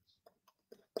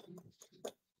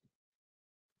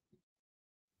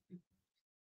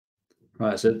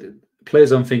 Right, so the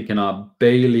players I'm thinking are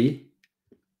Bailey,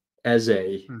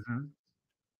 Eze,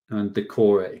 and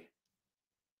Decore.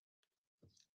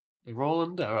 They're all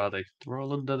under, are they? They're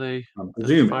all under the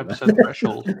 5%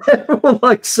 threshold.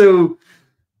 Like so.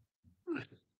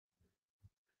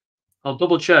 I'll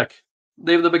double check.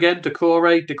 Name them again.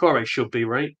 Decore. Decore should be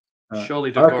right.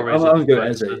 Surely Decore is. I'm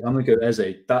gonna go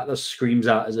Eze. That screams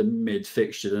out as a mid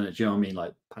fixture, doesn't it? Do you know what I mean?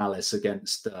 Like Palace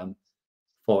against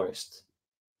Forest.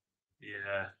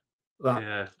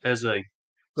 Yeah. Eze.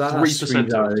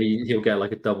 3%. He'll get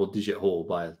like a double-digit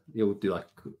haul he'll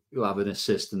have an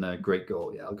assist and a great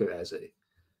goal. Yeah, I'll go Eze.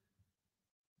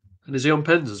 And is he on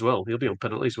pens as well? He'll be on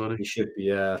penalties, won't he? He should be.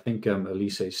 Yeah, I think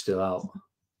Elise's still out.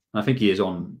 I think he is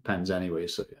on pens anyway.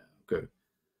 So yeah,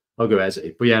 I'll go Eze.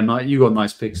 But yeah, you got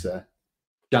nice picks there.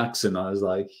 Jackson, I was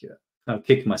like, I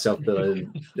kicked myself that I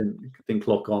didn't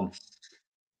clock on.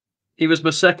 He was my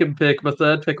second pick. My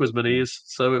third pick was Muniz.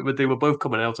 So they were both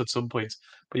coming out at some point.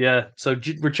 But yeah, so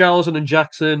Richarlison and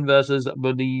Jackson versus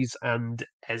Muniz and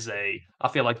Eze. I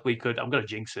feel like we could. I'm going to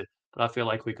jinx it, but I feel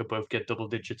like we could both get double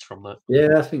digits from that.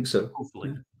 Yeah, I think so.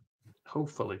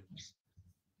 Hopefully.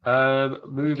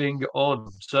 Moving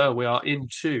on. So we are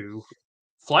into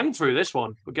flying through this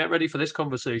one. We'll get ready for this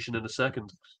conversation in a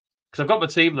second because I've got my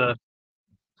team there.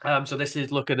 So this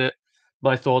is looking at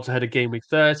my thoughts ahead of Gameweek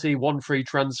 30. 1 free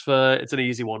transfer. It's an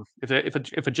easy one. If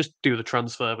I just do the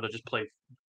transfer, but I just play,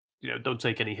 don't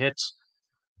take any hits.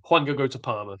 Juan go to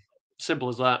Parma. Simple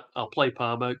as that. I'll play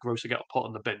Parma. Gross will get put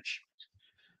on the bench.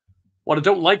 What I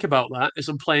don't like about that is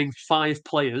I'm playing 5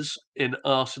 players in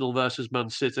Arsenal versus Man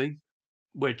City,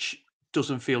 which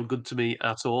doesn't feel good to me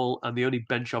at all. And the only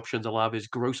bench options I'll have is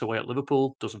Gross away at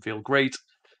Liverpool. Doesn't feel great.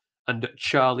 And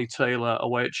Charlie Taylor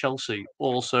away at Chelsea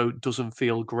also doesn't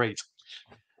feel great.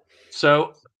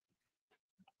 So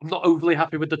I'm not overly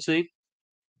happy with the team.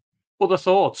 Other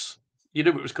thoughts? You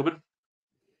knew it was coming.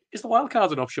 Is the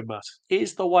wildcard an option, Matt?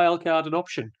 Is the wildcard an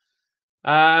option?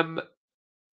 And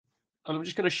I'm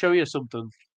just going to show you something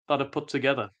that I've put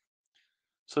together.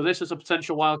 So this is a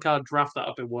potential wildcard draft that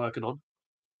I've been working on.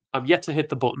 I'm yet to hit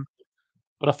the button,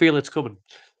 but I feel it's coming.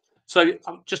 So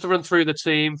just to run through the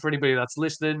team for anybody that's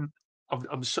listening,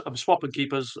 I'm swapping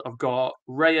keepers. I've got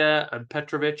Raya and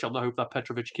Petrovic. I hope that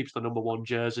Petrovic keeps the number 1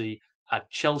 jersey at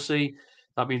Chelsea.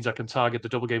 That means I can target the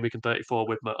double game week in 34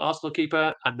 with my Arsenal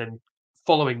keeper, and then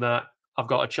following that, I've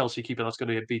got a Chelsea keeper that's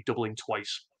going to be doubling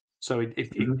twice. So it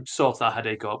sorts that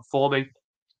headache up for me.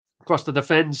 Across the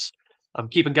defence, I'm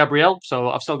keeping Gabriel, so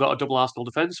I've still got a double Arsenal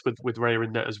defence with Raya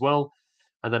in there as well.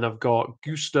 And then I've got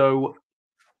Gusto,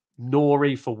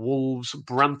 Nori for Wolves,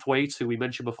 Branthwaite, who we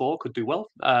mentioned before, could do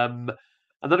well. And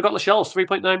then I've got Lascelles,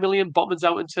 3.9 million. Botman's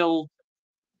out until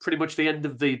pretty much the end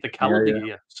of the calendar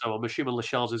year. So I'm assuming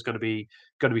Lascelles is going to be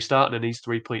starting, and he's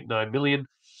 3.9 million.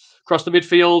 Across the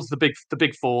midfield, the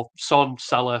big four: Son,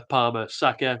 Salah, Palmer,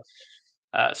 Saka.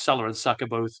 Salah and Saka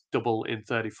both double in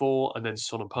 34, and then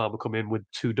Son and Palmer come in with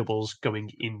 2 doubles going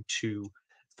into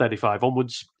 35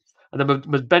 onwards. And then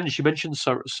my bench, you mentioned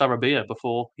Sarabia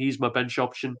before. He's my bench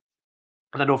option.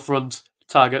 And then up front,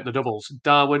 target the doubles: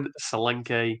 Darwin,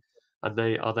 Solanke, and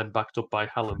they are then backed up by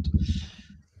Haaland.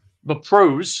 My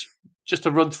pros, just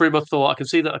to run through my thought, I can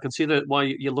see that why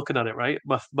you're looking at it, right?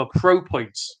 My pro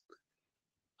points.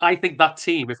 I think that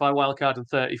team, if I wildcard in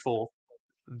 34,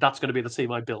 that's going to be the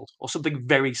team I build, or something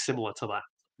very similar to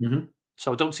that.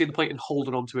 So I don't see the point in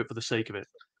holding on to it for the sake of it.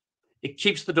 It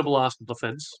keeps the double Arsenal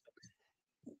defence.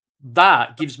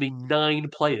 That gives me 9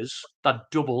 players that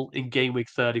double in game week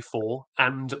 34,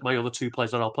 and my other 2 players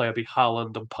that I'll play will be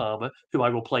Haaland and Palmer, who I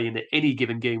will play in any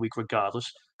given game week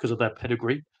regardless because of their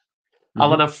pedigree. I'll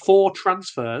then have 4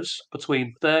 transfers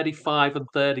between 35 and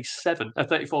 37,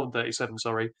 34 and 37,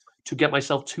 sorry, to get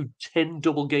myself to 10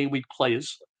 double game week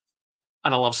players.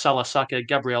 And I'll have Salah, Saka,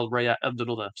 Gabriel, Raya, and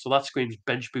another. So that screams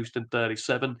bench boost in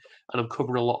 37, and I'm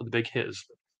covering a lot of the big hitters.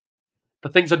 The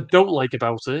things I don't like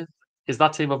about it is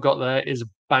that team I've got there is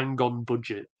bang on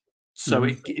budget. So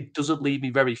it doesn't leave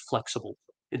me very flexible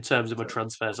in terms of my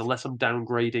transfers, unless I'm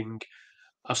downgrading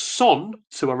a Son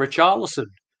to a Richarlison,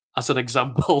 as an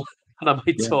example, and I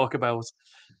might talk about.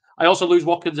 I also lose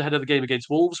Watkins ahead of the game against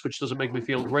Wolves, which doesn't make me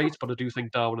feel great, but I do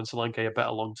think Darwin and Solanke are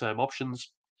better long-term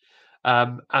options.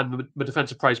 And my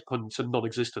defensive price points are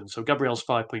non-existent. So Gabriel's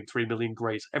 5.3 million,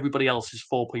 great. Everybody else is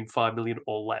 4.5 million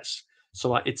or less.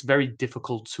 So it's very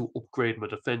difficult to upgrade my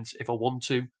defense if I want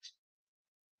to.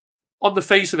 On the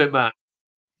face of it, Matt,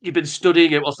 you've been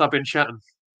studying it whilst I've been chatting.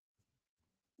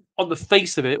 On the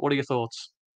face of it, what are your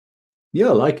thoughts? Yeah,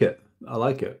 I like it. I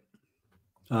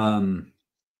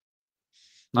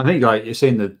think, like you're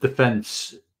saying, the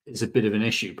defense is a bit of an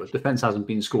issue, but defense hasn't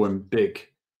been scoring big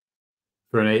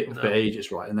for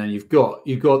ages, right? And then you've got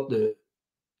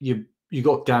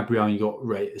Gabriel, and you got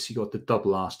Reyes, you got the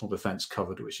double Arsenal defense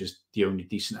covered, which is the only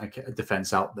decent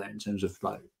defense out there in terms of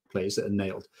like players that are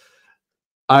nailed.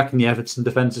 I reckon the Everton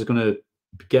defense is going to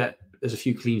get. There's a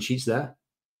few clean sheets there.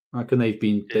 I reckon they've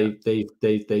been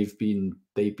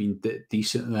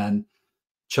decent, and then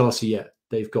Chelsea,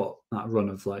 they've got that run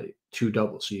of like 2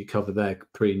 doubles, so you cover there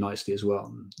pretty nicely as well.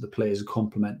 And the players are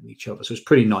complementing each other, so it's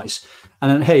pretty nice. And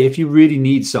then, hey, if you really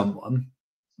need someone,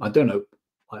 I don't know,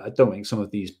 I don't think some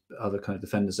of these other kind of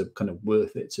defenders are kind of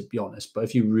worth it, to be honest. But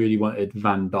if you really wanted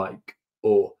Van Dijk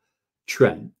or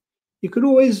Trent, you could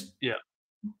always you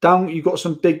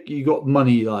got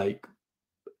money, like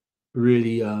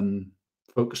really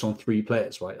focus on 3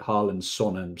 players, right? Haaland,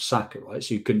 Son, and Saka, right?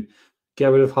 So you can get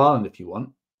rid of Haaland if you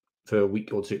want for a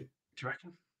week or 2. Do you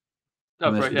reckon?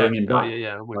 Bring him back. I'm with you.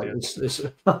 I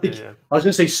was going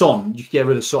to say Son. You can get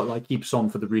rid of Son, like keep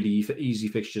Son for the really easy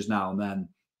fixtures now, and then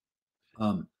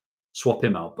swap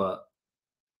him out. But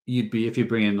if you're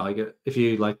bringing if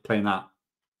you like playing that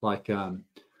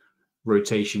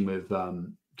rotation with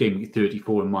game week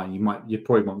 34 in mind, you'd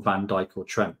probably want Van Dijk or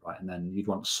Trent, right? And then you'd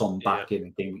want Son back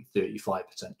in game week 35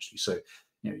 potentially. So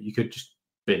you could just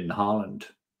bin Haaland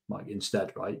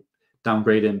instead, right?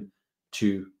 Downgrade him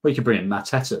to, you could bring in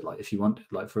Mateta if you wanted,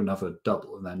 for another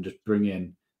double, and then just bring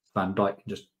in Van Dijk and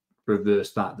just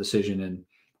reverse that decision in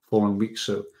following weeks.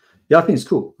 So I think it's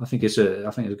cool. I think it's a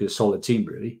good solid team,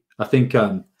 really. I think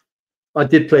I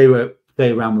did play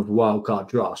around with wildcard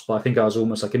drafts, but I think I was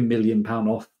almost like £1 million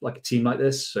off a team like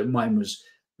this. So mine was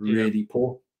really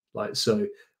poor. So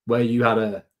where you had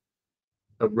a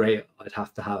Ray, I'd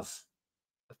have to have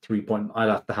a 3-point. I'd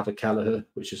have to have a Kelleher,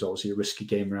 which is obviously a risky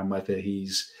game around whether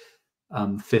he's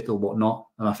fit or whatnot.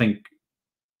 And I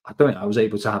don't think I was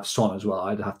able to have Son as well.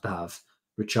 I'd have to have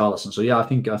Richarlison. So I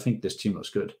think this team looks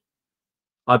good.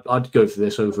 I'd go for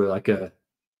this over a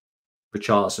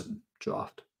Richarlison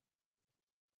draft.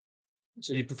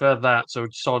 So you prefer that, so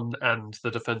Son and the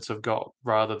defence have got,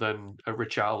 rather than a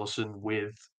Richarlison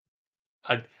with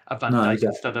a Van Dijk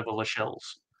instead of a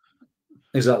Lascelles.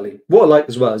 Exactly. What I like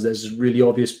as well is there's really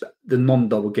obvious, the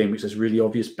non-double game weeks, there's really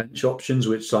obvious bench options,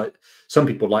 which some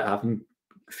people like having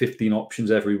 15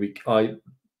 options every week. I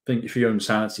think if you own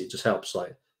sanity, it just helps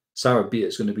Sarabia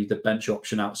is going to be the bench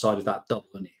option outside of that double,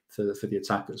 isn't he, for the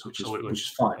attackers, which is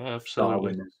fine.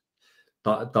 Absolutely.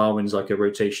 Darwin's like a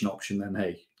rotation option.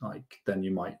 Then then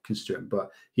you might consider him, but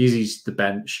he's the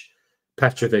bench.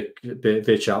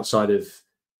 Petrovic outside of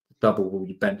double will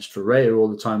be benched for Raya all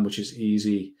the time, which is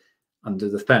easy. Under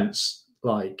the fence,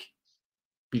 like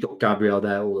you got Gabriel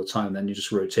there all the time, then you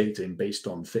just rotate him based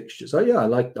on fixtures. I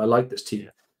like this team.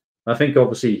 I think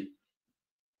obviously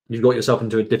you've got yourself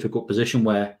into a difficult position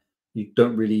where you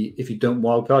don't really, if you don't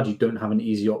wildcard, you don't have an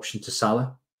easy option to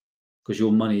Salah because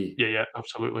your money. Yeah,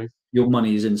 absolutely. Your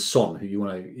money is in Son, who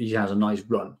he has a nice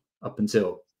run up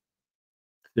until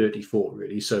 34,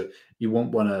 really. So you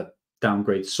won't want to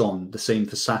downgrade Son. The same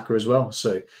for Saka as well.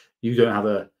 So you don't have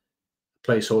a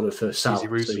placeholder for Salah,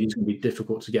 so he's going to be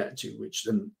difficult to get to. Which,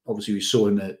 and obviously, we saw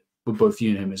him that we're both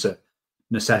viewing him as a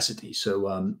necessity. So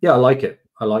I like it.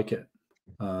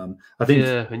 I think.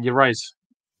 Yeah, and you're right.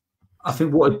 I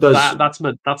think what it does. That's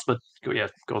my. Yeah,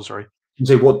 go on. Sorry.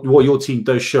 So what your team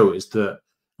does show is that,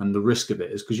 and the risk of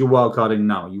it is because you're wildcarding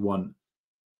now. You want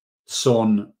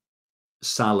Son,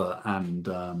 Salah, and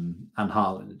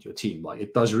Haaland at your team. Like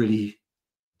it does really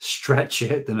stretch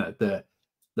it, doesn't it?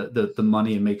 The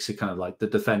money, and makes it kind of like the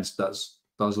defense does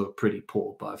look pretty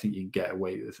poor, but I think you can get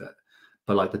away with it.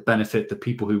 But like the benefit the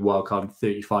people who wildcard in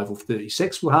 35 or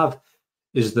 36 will have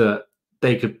is that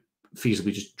they could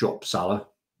feasibly just drop Salah.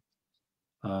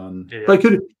 But it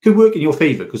could work in your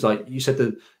favor because, like you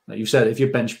said, if you're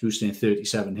bench boosting in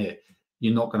 37 here,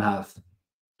 you're not going to have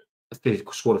a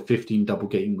squad of 15 double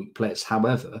game week players.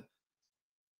 However,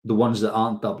 the ones that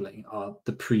aren't doubling are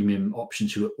the premium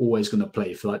options who are always going to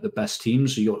play for like the best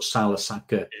teams. So you got Salah,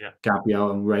 Saka,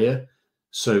 Gabriel, and Raya.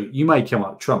 So you may come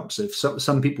up trumps if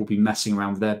some people be messing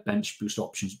around with their bench boost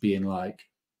options, being like,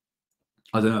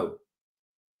 I don't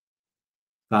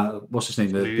know, what's his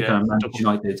name, the kind of Manchester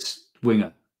United's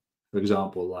winger, for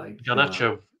example, like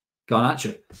Garnacho.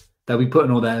 They'll be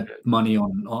putting all their money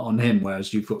on him,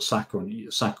 whereas you've got Saka,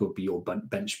 and Saka would be your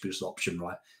bench boost option,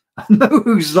 right? I know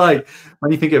who's like,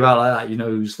 when you think about it like that, you know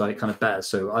who's like kind of better.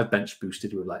 So I've bench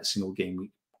boosted with like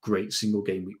great single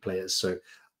game week players. So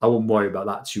I wouldn't worry about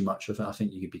that too much. I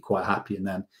think you could be quite happy, and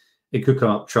then it could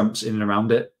come up trumps in and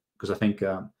around it because I think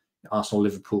Arsenal,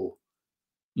 Liverpool,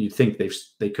 you'd think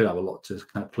they could have a lot to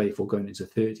kind of play for going into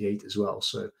 38 as well.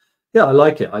 So yeah, I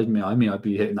like it. I mean, I'd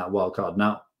be hitting that wild card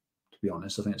now. To be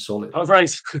honest, I think it's solid. Oh, right,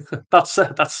 that's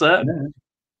it. Yeah.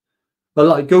 But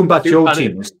like going back to your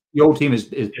old team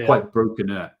is quite broken,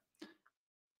 isn't it?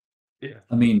 Yeah,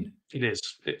 I mean, it is.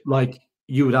 Like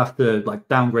you would have to like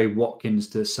downgrade Watkins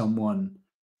to someone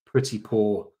pretty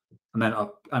poor, and then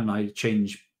I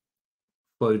change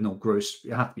Foden or Gross.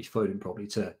 It have to be Foden probably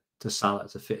to Salah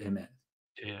to fit him in.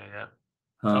 Yeah.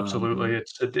 Absolutely.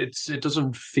 It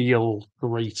doesn't feel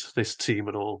great, this team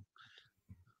at all.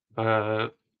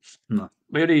 No.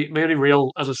 My only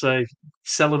real, as I say,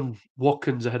 selling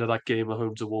Watkins ahead of that game at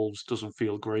home to Wolves doesn't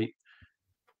feel great.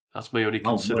 That's my only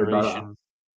consideration.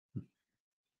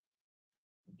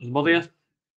 Mother?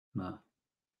 No.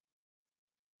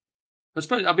 I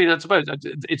suppose. I mean,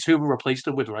 it's who we replaced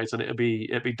him with, right? And it'd be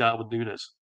Darwin Núñez,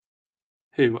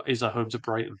 who is at home to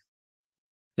Brighton.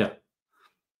 Yeah.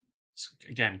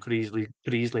 Again, could easily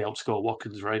outscore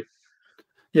Watkins, right?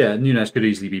 Yeah, Núñez could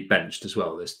easily be benched as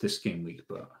well this game week,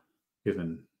 but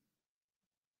given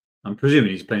I'm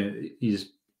presuming he's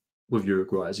with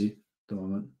Uruguay, is he, at the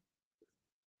moment?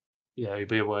 Yeah, he'd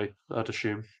be away, I'd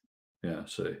assume. Yeah,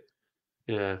 so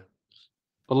yeah.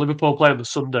 But Liverpool play on the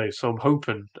Sunday, so I'm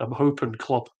hoping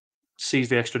Klopp sees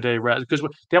the extra day rest because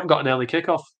they haven't got an early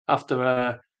kickoff after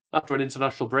an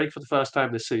international break for the first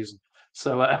time this season.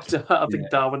 So I think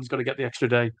Darwin's going to get the extra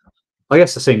day. I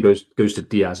guess the same goes to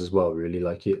Diaz as well. Really,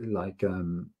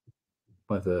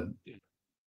 whether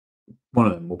one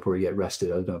of them will probably get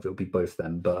rested. I don't know if it'll be both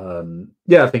them, but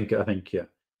I think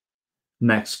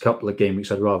next couple of game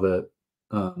weeks I'd rather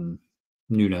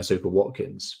Núñez over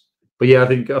Watkins. But yeah, I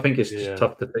think it's just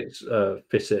tough to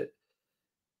fit it,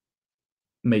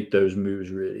 make those moves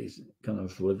really kind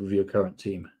of with your current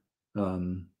team.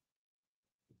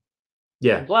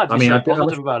 Yeah, I'm glad you're so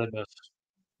positive about it, but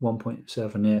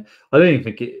 1.7. Yeah, I don't even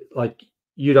think it like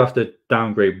you'd have to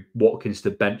downgrade Watkins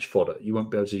to bench fodder. You won't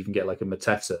be able to even get like a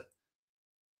Mateta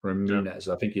or a Núñez.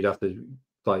 I think you'd have to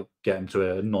like get him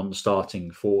to a non-starting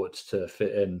forward to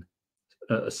fit in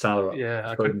a Salah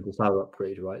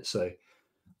upgrade, right? So,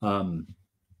 I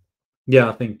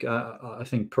think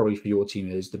probably for your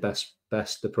team is the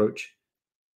best approach.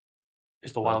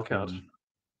 It's the wildcard.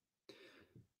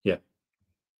 Yeah.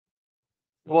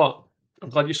 Well, I'm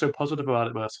glad you're so positive about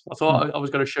it, Matt. I thought I was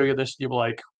going to show you this, and you were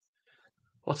like,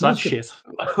 What's No, that it's good. shit?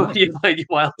 No, You playing your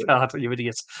wild card, you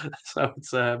idiot. So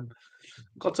it's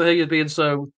got to hear you being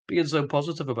so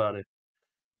positive about it.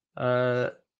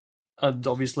 And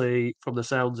obviously, from the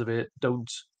sounds of it,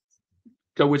 don't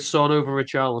go with Son over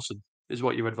Richarlison, is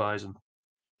what you're advising.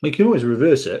 you can always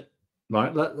reverse it,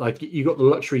 right? Like you got the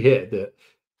luxury here that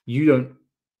you don't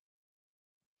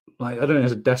like. I don't think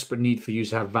there's a desperate need for you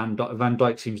to have Van Dijk. Van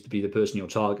Dijk seems to be the person you're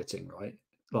targeting, right?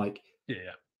 Like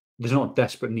Yeah. there's not a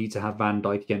desperate need to have Van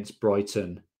Dijk against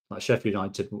Brighton, like Sheffield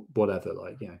United, whatever.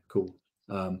 Like, yeah, cool.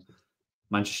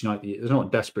 Manchester United, there's not a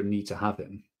desperate need to have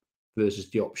him versus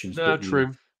the options No,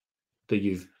 true. that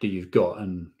you've got,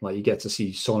 and like you get to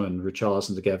see Son and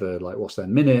Richarlison together. Like, what's their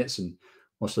minutes and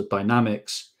what's the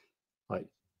dynamics? Like,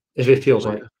 if it feels Oh,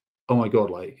 like, yeah. oh my god,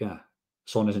 like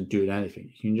Son isn't doing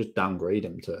anything, you can just downgrade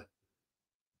him to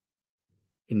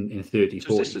in 30,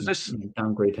 So is 40. this You can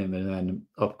downgrade him and then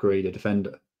upgrade a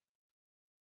defender.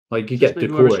 Like you is this get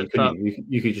maybe where I Decore, should couldn't start? you?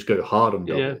 You could just go hard on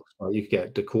Yeah. doubles. Like you could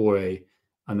get Decore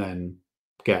and then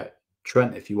get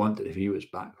Trent if you wanted, if he was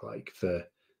back, like for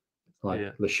like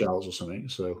Yeah. the shells or something.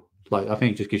 So like I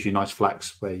think it just gives you a nice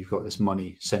flex where you've got this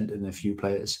money sent in a few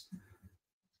players.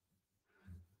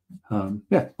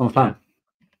 Yeah, I'm a fan.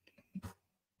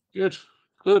 Good.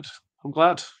 Good. I'm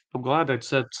glad. I'd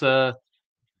said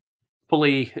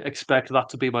fully expect that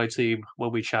to be my team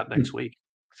when we chat next week.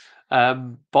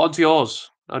 But on to yours.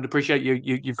 I'd appreciate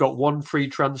you've got one free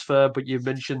transfer, but you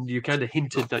mentioned you kind of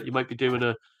hinted that you might be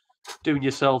doing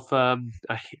yourself a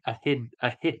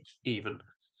hit even.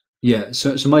 Yeah,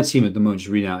 so my team at the moment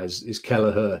just reading out is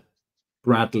Kelleher,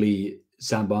 Bradley,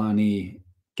 Zabani,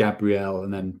 Gabriel,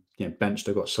 and then benched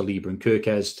I've got Saliba and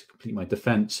Kirkez to complete my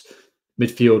defence.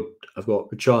 Midfield, I've got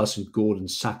Richarlison, Gordon,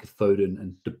 Saka, Foden,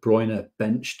 and De Bruyne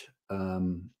benched.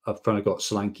 Up front, I've got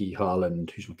Solanke,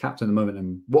 Haaland, who's my captain at the moment,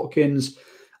 and Watkins.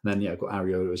 And then I've got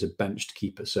Areola as a benched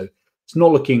keeper. So it's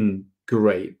not looking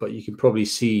great, but you can probably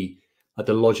see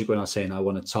the logic when I was saying I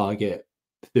want to target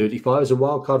 35 as a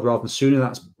wild card rather than sooner.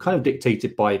 That's kind of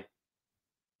dictated by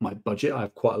my budget. I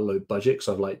have quite a low budget because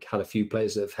I've had a few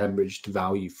players that have hemorrhaged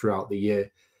value throughout the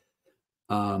year.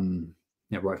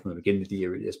 Right from the beginning of the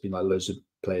year, there's been like loads of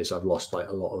players I've lost like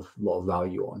a lot of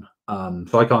value on.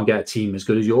 So I can't get a team as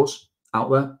good as yours out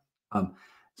there.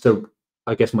 So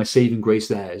I guess my saving grace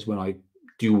there is when I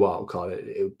do wildcard,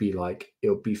 it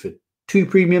would be for 2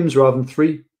 premiums rather than 3.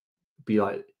 It'd be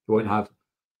like it won't have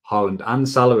Haaland and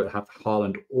Salah. It'll have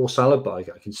Haaland or Salah, but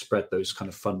I can spread those kind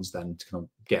of funds then to kind of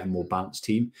get a more balanced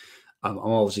team. I'm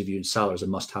obviously viewing Salah as a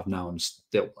must-have now, and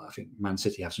still, I think Man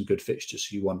City have some good fixtures,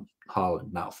 so you want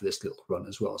Haaland now for this little run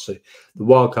as well. So the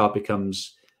wild card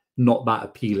becomes not that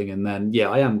appealing, and then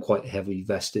I am quite heavily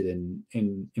invested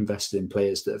in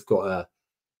players that have got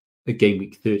a game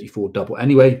week 34 double.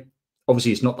 Anyway,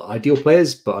 obviously it's not the ideal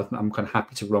players, but I'm kind of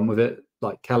happy to run with it.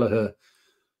 Like Kelleher,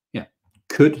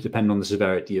 could depend on the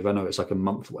severity of. I know it's like a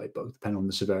month away, but depending on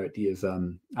the severity of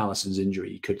Alisson's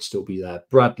injury, he could still be there.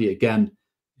 Bradley again.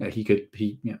 He could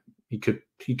be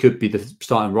the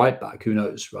starting right back. Who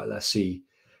knows, right? Let's see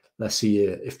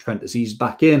if Trent is eased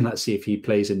back in. Let's see if he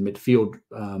plays in midfield.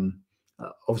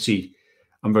 Obviously,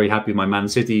 I'm very happy with my Man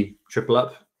City triple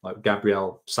up, like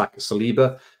Gabriel, Saka,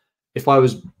 Saliba. If I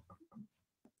was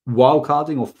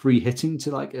wildcarding or free hitting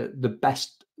to like the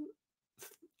best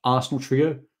Arsenal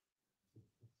trio,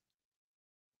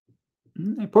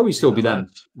 it'd probably still be them.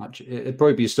 Actually, it'd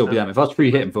probably be them. If I was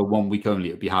free hitting for 1 week only,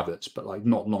 it'd be Havertz, but like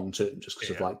not long term, just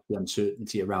because of like the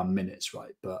uncertainty around minutes,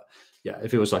 right? But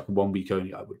if it was like 1 week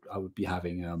only, I would be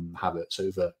having Havertz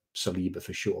over Saliba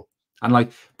for sure. And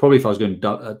like probably if I was going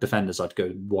defenders, I'd go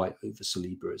White over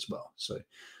Saliba as well. So,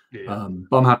 but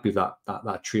I'm happy with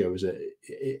that trio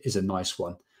is a nice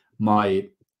one. My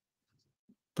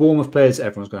Bournemouth players,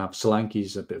 everyone's going to have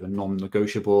Solanke's a bit of a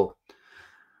non-negotiable.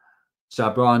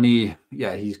 Zabrani,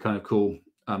 he's kind of cool.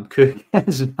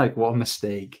 Kirkez, like what a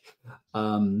mistake.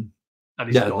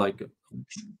 Like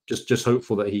just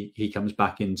hopeful that he comes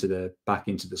back into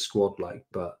the squad, like,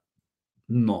 but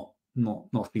not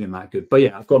feeling that good.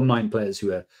 But I've got 9 players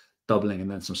who are doubling, and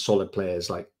then some solid players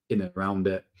like in and around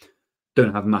it.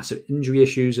 Don't have massive injury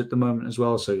issues at the moment as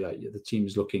well. So the team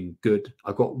is looking good.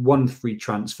 I've got 1 free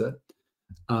transfer,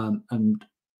 and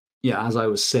as I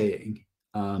was saying,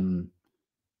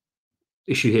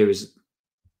 issue here is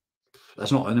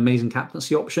that's not an amazing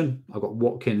captaincy option. I've got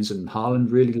Watkins and Haaland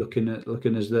really looking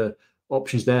as the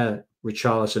options there.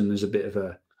 Richarlison is a bit of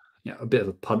a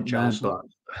punt there, but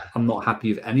I'm not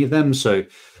happy with any of them. So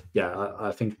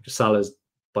I think Salah's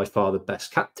by far the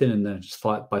best captain, and then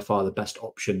by far the best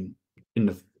option in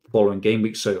the following game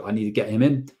week. So I need to get him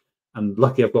in. And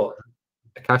lucky I've got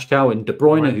a cash cow in De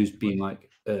Bruyne, who's been like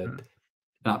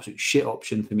an absolute shit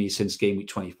option for me since game week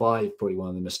 25. Probably one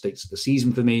of the mistakes of the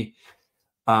season for me.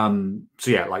 So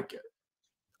yeah, like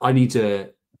I need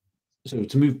to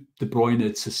move De Bruyne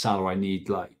to Salah. I need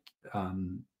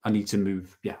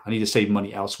to save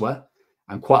money elsewhere,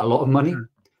 and quite a lot of money.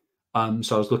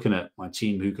 So I was looking at my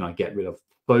team. Who can I get rid of?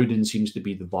 Foden seems to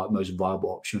be the most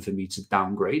viable option for me to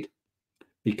downgrade,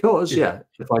 because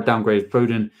if I downgrade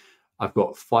Foden, I've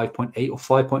got 5.8 or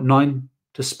 5.9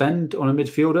 to spend on a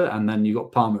midfielder, and then you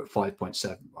got Palmer at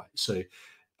 5.7, right? So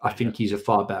I think he's a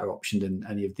far better option than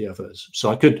any of the others.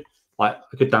 So I could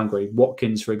downgrade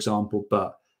Watkins, for example,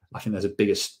 but I think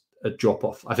there's a drop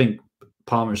off. I think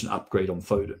Palmer is an upgrade on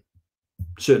Foden,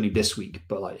 certainly this week,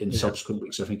 but like in subsequent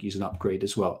weeks, I think he's an upgrade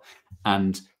as well.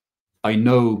 And I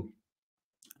know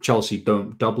Chelsea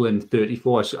don't double in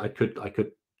 34. So I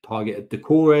could target a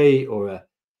Decore or a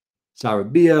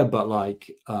Sarabia, but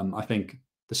like I think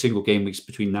the single game weeks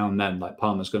between now and then, like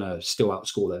Palmer's going to still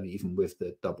outscore them even with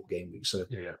the double game week. So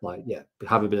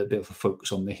have a bit of a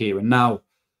focus on the here and now.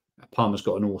 Palmer's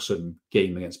got an awesome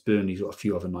game against Burnley. He's got a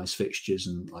few other nice fixtures,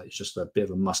 and like it's just a bit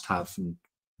of a must-have. And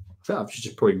I think I've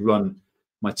just probably run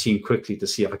my team quickly to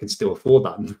see if I can still afford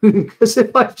that. Because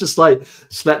if I've just like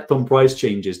slept on price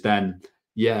changes, then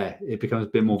it becomes a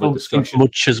bit more of a discussion.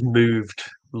 Much has moved,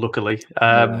 luckily,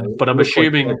 but I'm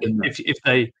assuming if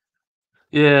they.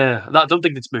 Yeah, I don't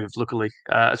think it's moved, luckily.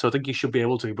 So I think you should be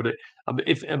able to. But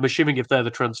I'm assuming if they're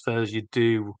the transfers you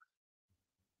do,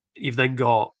 you've then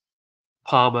got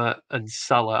Palmer and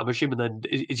Salah. I'm assuming then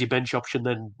is your bench option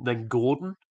then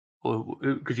Gordon, or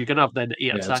because you're going to have then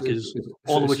 8 attackers,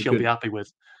 all of which you'll be happy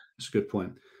with. It's a good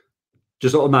point.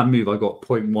 Just on that move, I got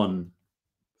 0.1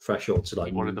 threshold to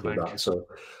like move that, so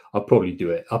I'll probably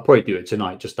do it. I'll probably do it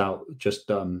tonight, just to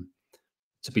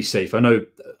be safe. I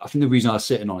think the reason I was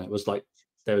sitting on it was like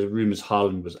there was rumors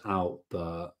Haaland was out,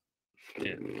 but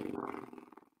it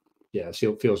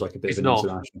feels like a bit of an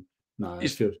international. No,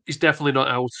 he's definitely not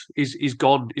out. He's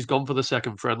gone. He's gone for the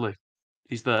second friendly.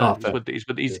 He's there.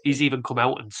 He's even come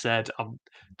out and said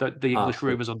the English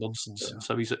rumours are nonsense. Yeah.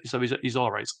 So he's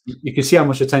all right. You can see how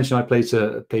much attention I play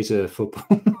to football.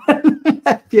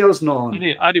 FPL's not on.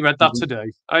 I only read that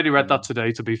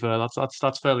today. To be fair,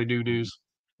 that's fairly new news.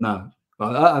 No,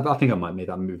 I think I might make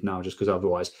that move now, just because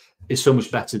otherwise it's so much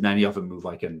better than any other move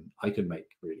I can make,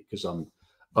 really, because I'm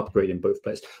upgrading both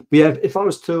players. But yeah, if I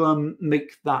was to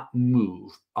make that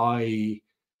move,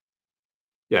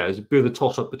 there's a bit of a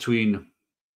toss up between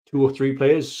 2 or 3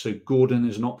 players. So Gordon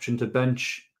is an option to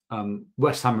bench.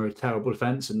 West Ham are a terrible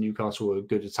defense, and Newcastle are a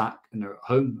good attack, and they're at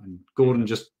home. And Gordon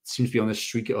just seems to be on this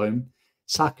streak at home.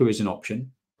 Saka is an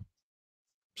option.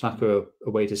 Saka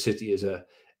away to City is an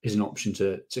option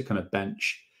to kind of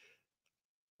bench.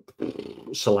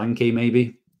 Solanke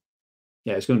maybe.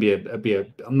 Yeah, it's going to be I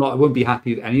won't be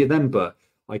happy with any of them, but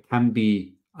I can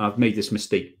be. I've made this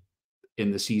mistake in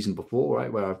the season before,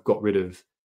 right, where I've got rid of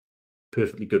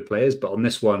perfectly good players, but on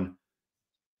this one,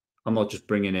 I'm not just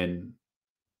bringing in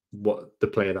what the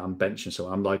player that I'm benching. So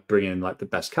I'm like bringing in like the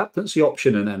best captaincy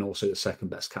option, and then also the second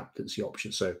best captaincy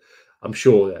option. So I'm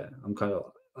sure that I'm kind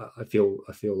of. I feel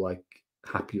like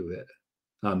happy with it.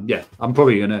 I'm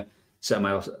probably going to set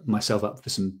myself up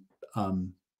for some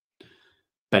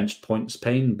benched points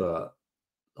pain, but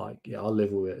I'll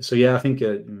live with it. So I think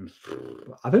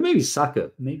maybe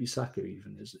Saka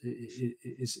even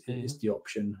is the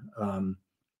option. And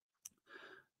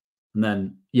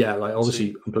then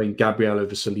obviously I'm playing Gabriel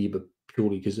over Saliba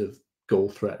purely because of goal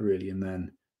threat, really, and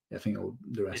then I think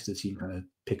the rest of the team kind of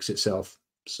picks itself.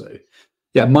 So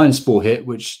 -4 hit,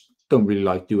 which don't really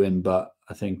like doing, but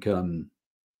I think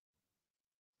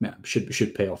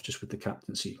should pay off just with the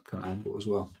captaincy kind of angle as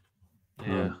well.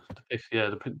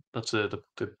 That's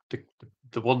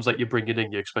the ones that you're bringing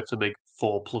in, you expect to make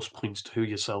 4+ points to who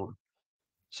you're selling.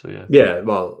 So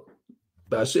well,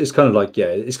 it's kind of like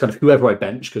it's kind of whoever I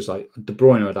bench, because like De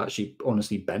Bruyne I'd actually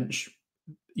honestly bench,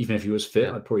 even if he was fit.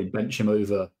 I'd probably bench him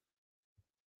over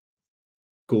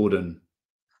Gordon,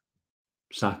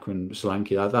 Saka, and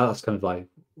Solanke. That's kind of like,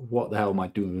 what the hell am I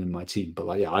doing in my team? But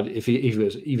like, if he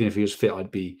was fit,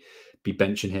 I'd be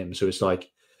benching him. So it's like,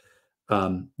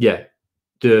 the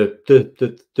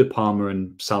Palmer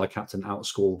and Salah captain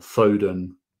outscore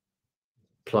Foden,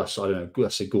 plus I don't know,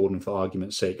 let's say Gordon for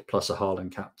argument's sake, plus a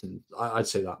Haaland captain. I'd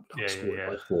say that outscored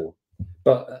by 4.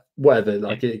 But whatever,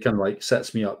 it kind of like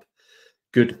sets me up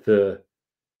good for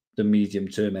the medium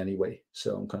term anyway.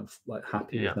 So I'm kind of like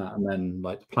happy with that. And then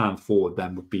like the plan forward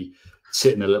then would be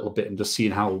sitting a little bit and just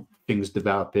seeing how things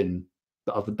develop in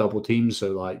the other double teams.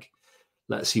 So like,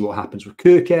 let's see what happens with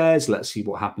Kirkes. Let's see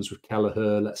what happens with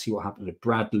Kelleher. Let's see what happens with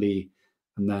Bradley.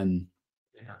 And then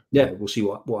yeah, we'll see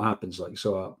what happens. Like,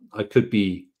 so I could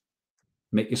be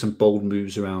making some bold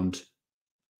moves around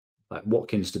like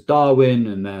Watkins to Darwin,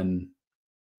 and then,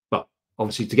 but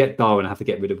obviously to get Darwin, I have to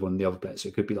get rid of one of the other players. So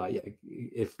it could be like, yeah,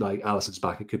 if like Allison's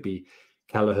back, it could be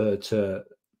Kelleher to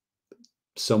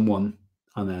someone,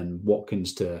 and then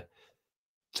Watkins to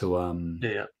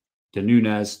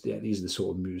Nunez. Yeah, these are the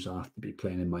sort of moves I have to be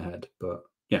playing in my head. But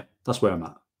yeah, that's where I'm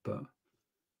at. But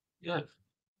yeah.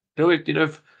 You know,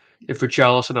 if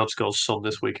Richarlison outscores Son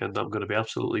this weekend, I'm going to be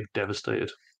absolutely devastated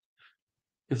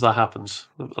if that happens.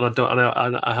 And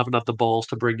I haven't had the balls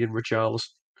to bring in Richarlison.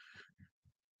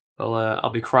 I'll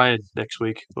be crying next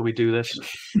week when we do this.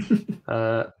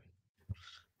 But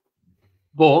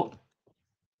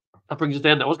that brings us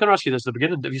down. I was going to ask you this at the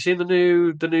beginning. Have you seen the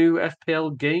new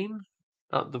FPL game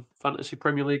that the Fantasy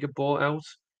Premier League have bought out?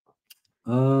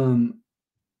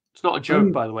 It's not a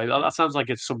joke, by the way. That sounds like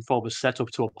it's some form of setup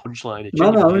to a punchline. No,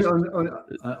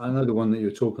 I know the one that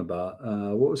you're talking about.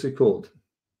 What was it called?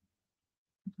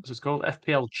 It's called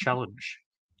FPL Challenge.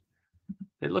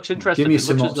 It looks interesting. Give me a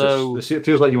synopsis. It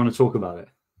feels like you want to talk about it.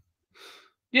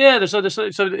 Yeah, so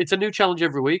it's a new challenge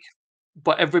every week,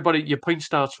 but your point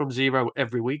starts from 0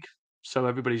 every week. So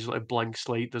everybody's like a blank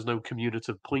slate. There's no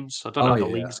cumulative points. I don't know if the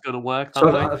league's going to work that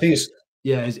way. I think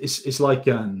it's like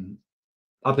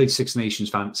I played Six Nations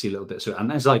fantasy a little bit, so, and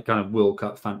there's like kind of World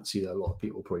Cup fantasy that a lot of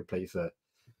people probably play for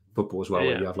football as well.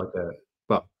 Where you have like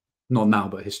not now,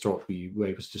 but historically, where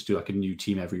you just do like a new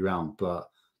team every round. But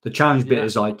the challenge bit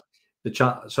is like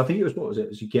so I think it was, what was it?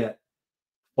 Is you get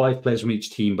 5 players from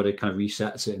each team, but it kind of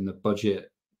resets it, and the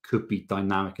budget could be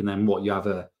dynamic. And then you have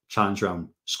a challenge round,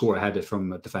 score a header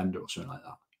from a defender or something like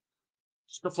that.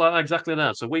 Stuff like that, exactly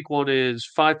that. So week 1 is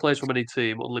 5 players from any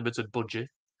team, unlimited budget.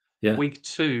 Yeah. Week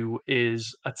 2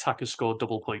 is attacker score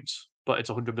double points, but it's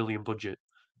 100 million budget.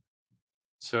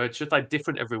 So it's just like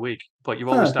different every week, but you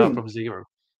always start from 0.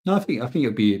 No, I think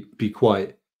it'd be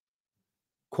quite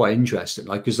interesting.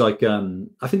 Like, because like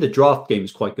I think the draft game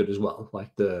is quite good as well.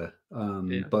 Like but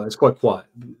it's quite quiet.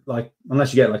 Like,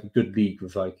 unless you get like a good league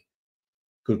with like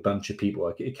good bunch of people,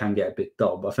 like it can get a bit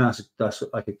dull. But I think that's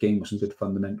like a game with some good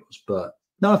fundamentals. But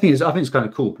no, I think it's kind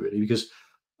of cool, really, because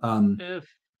I'll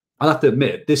have to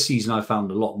admit, this season I found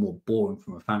a lot more boring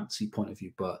from a fantasy point of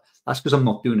view. But that's because I'm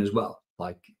not doing as well.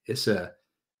 Like, it's a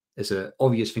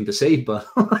obvious thing to say, but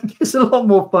like, it's a lot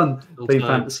more fun playing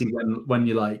fantasy when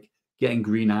you're like getting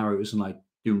green arrows and like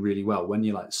doing really well. When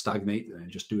you're like stagnating and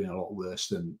just doing a lot worse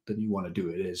than you want to do,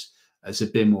 it's a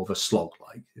bit more of a slog,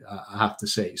 like I have to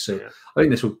say. So I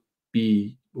think this will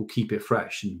keep it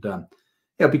fresh, and I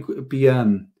think it'll be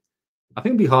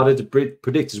harder to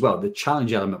predict as well. The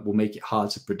challenge element will make it hard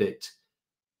to predict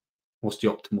what's the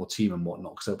optimal team and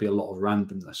whatnot, because there'll be a lot of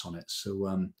randomness on it.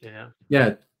 So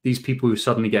these people who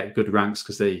suddenly get good ranks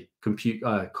because they copy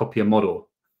a model,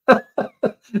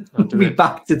 we'll be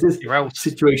back to this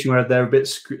situation where they're a bit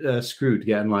screwed,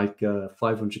 getting like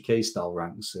 500k style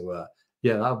ranks. So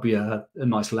that'll be a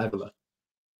nice leveler.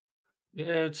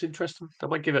 Yeah, it's interesting. I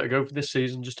might give it a go for this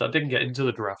season. I didn't get into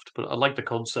the draft, but I like the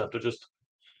concept. I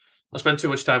spent too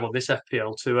much time on this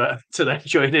FPL to then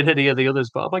join in any of the others.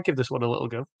 But I might give this one a little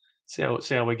go. See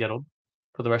how we get on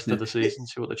for the rest of the season.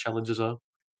 See what the challenges are.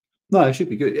 No, it should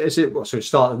be good. Is it so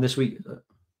starting this week?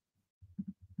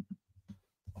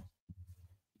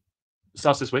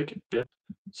 Starts this week, yeah.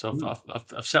 So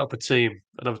I've set up a team,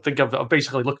 and I think I've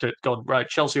basically looked at it, gone, right,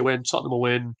 Chelsea win, Tottenham will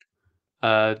win.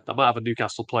 I might have a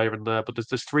Newcastle player in there, but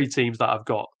there's 3 teams that I've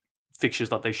got fixtures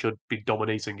that they should be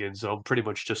dominating in. So I'm pretty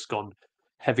much just gone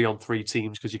heavy on 3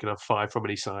 teams because you can have 5 from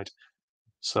any side.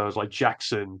 So it's like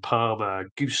Jackson, Palmer,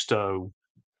 Gusto,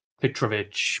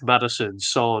 Petrovic, Maddison,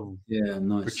 Son,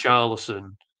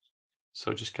 Richarlison.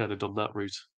 So just kind of done that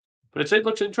route. But it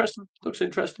looks interesting.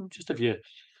 Just if you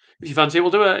fancy it,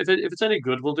 we'll do if it's any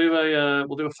good, we'll do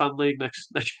a fan league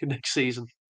next season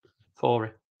for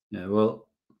it. Yeah, well,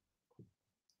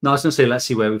 no, I was gonna say let's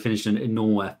see where we finish in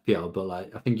normal FPL, but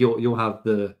like I think you'll have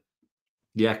the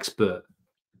expert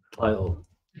title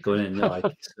going in. Like,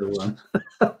 so we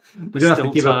don't have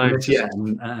to give up on this yet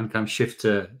and kind of shift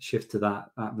to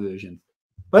that version.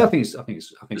 But I think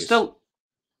it's still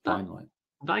fine. Like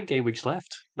 9 game weeks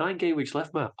left. 9 game weeks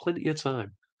left, Matt. Plenty of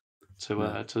time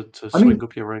to swing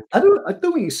up your rank. I don't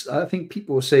think I think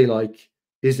people will say, like,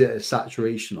 is it a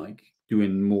saturation, like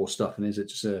doing more stuff, and is it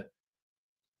just an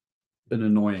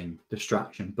annoying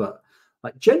distraction? But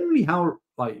like generally, how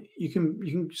like you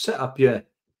can set up a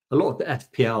lot of the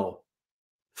FPL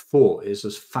for is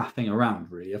just faffing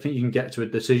around. Really, I think you can get to a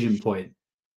decision point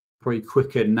probably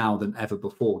quicker now than ever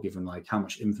before, given like how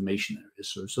much information there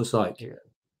is. So it's just like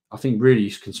I think really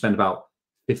you can spend about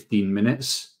 15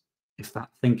 minutes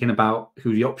thinking about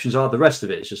who the options are. The rest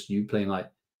of it is just you playing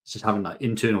it's just having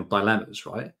internal dilemmas,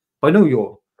 right? But I know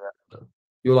you're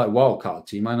like wildcard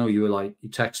team. I know you were you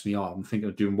text me, I'm thinking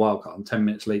of doing wildcard, and 10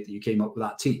 minutes later you came up with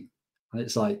that team, and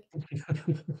it's like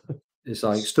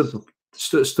stood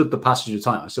the passage of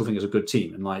time. I still think it's a good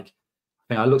team, and I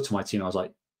think I looked at my team, I was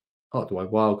like, oh, do I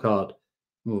wildcard?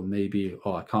 Well, maybe.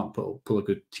 Oh, I can't pull a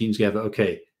good team together.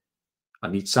 Okay, I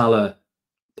need Salah.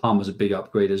 Palmer's a big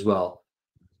upgrade as well.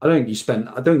 I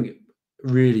don't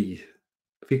really,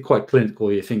 if you're quite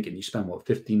clinical, you're thinking you spend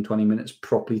 15, 20 minutes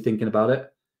properly thinking about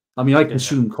it. I mean, I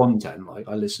consume content,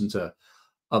 I listen to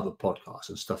other podcasts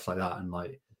and stuff like that, and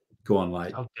go on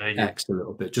X a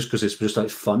little bit just because it's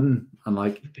just fun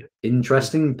and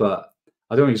interesting. But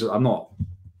I don't think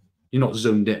you're not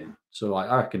zoned in. So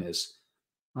I reckon it's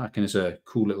a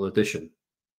cool little addition.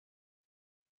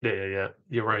 Yeah.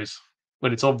 You're right.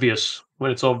 When it's obvious,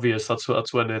 that's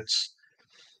when it's.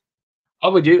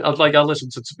 I'm with you. I'll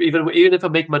listen to even if I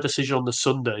make my decision on the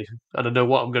Sunday and I know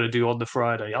what I'm going to do on the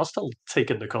Friday, I'll still take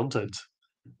in the content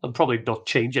and probably not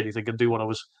change anything and do what I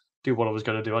was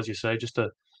going to do, as you say, just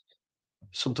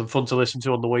something fun to listen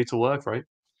to on the way to work, right?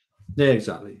 Yeah,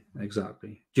 exactly.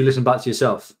 Do you listen back to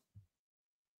yourself?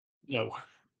 No.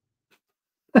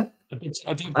 I did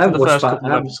for the first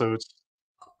couple of episodes.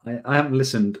 I haven't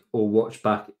listened or watched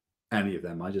back any of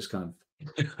them. I just kind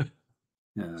of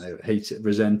I hate it,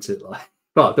 resent it.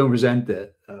 Well, don't resent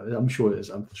it. I'm sure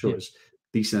it's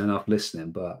decent enough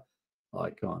listening, but I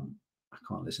can't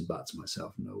listen back to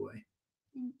myself. No way.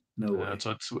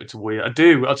 It's weird.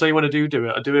 I'll tell you when I do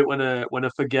it. I do it when I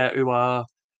forget who our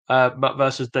Matt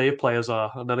versus Dave players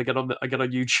are, and then I get on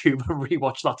YouTube and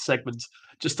rewatch that segment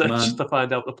just to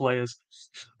find out the players.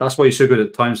 That's why you're so good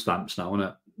at timestamps now, isn't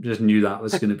it? Just knew that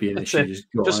was going to be an issue.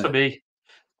 Just for me,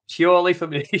 purely for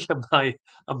me and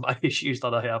my issues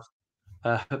that I have.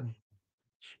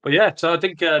 But yeah, so I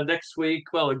think next week,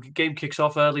 the game kicks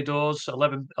off early doors,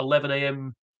 11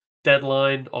 a.m.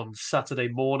 deadline on Saturday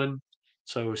morning.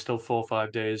 So we're still 4 or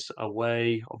 5 days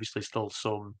away. Obviously, still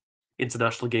some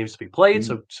international games to be played.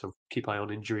 So keep eye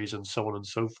on injuries and so on and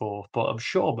so forth. But I'm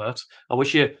sure, Matt, I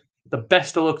wish you the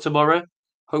best of luck tomorrow.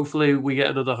 Hopefully, we get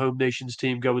another home nations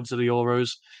team going to the Euros.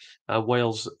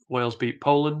 Wales beat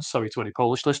Poland. Sorry to any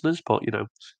Polish listeners, but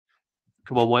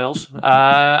come on, Wales.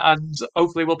 And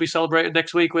hopefully we'll be celebrating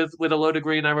next week with a load of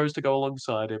green arrows to go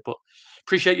alongside it. But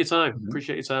appreciate your time.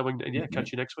 And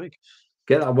catch you next week.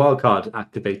 Get that wildcard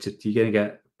activated. You're going to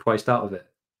get priced out of it.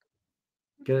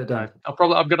 Get it done. I'm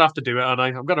going to have to do it, and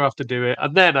I'm going to have to do it.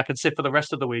 And then I can sit for the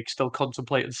rest of the week still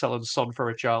contemplating selling Son for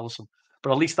a Richarlison.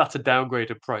 But at least that's a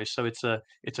downgraded price, so it's a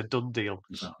done deal.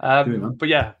 But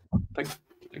yeah,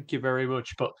 thank you very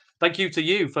much. But thank you to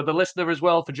you, for the listener as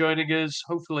well, for joining us.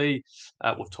 Hopefully,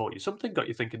 we've taught you something, got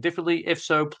you thinking differently. If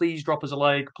so, please drop us a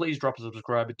like, please drop us a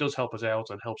subscribe. It does help us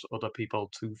out and helps other people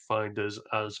to find us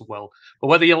as well. But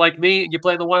whether you're like me and you're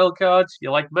playing the wild cards,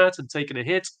 you're like Matt and taking a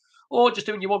hit, or just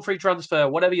doing your one free transfer,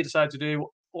 whatever you decide to do,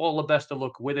 all the best of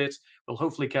luck with it. We'll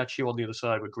hopefully catch you on the other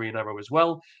side with Green Arrow as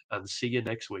well, and see you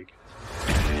next week.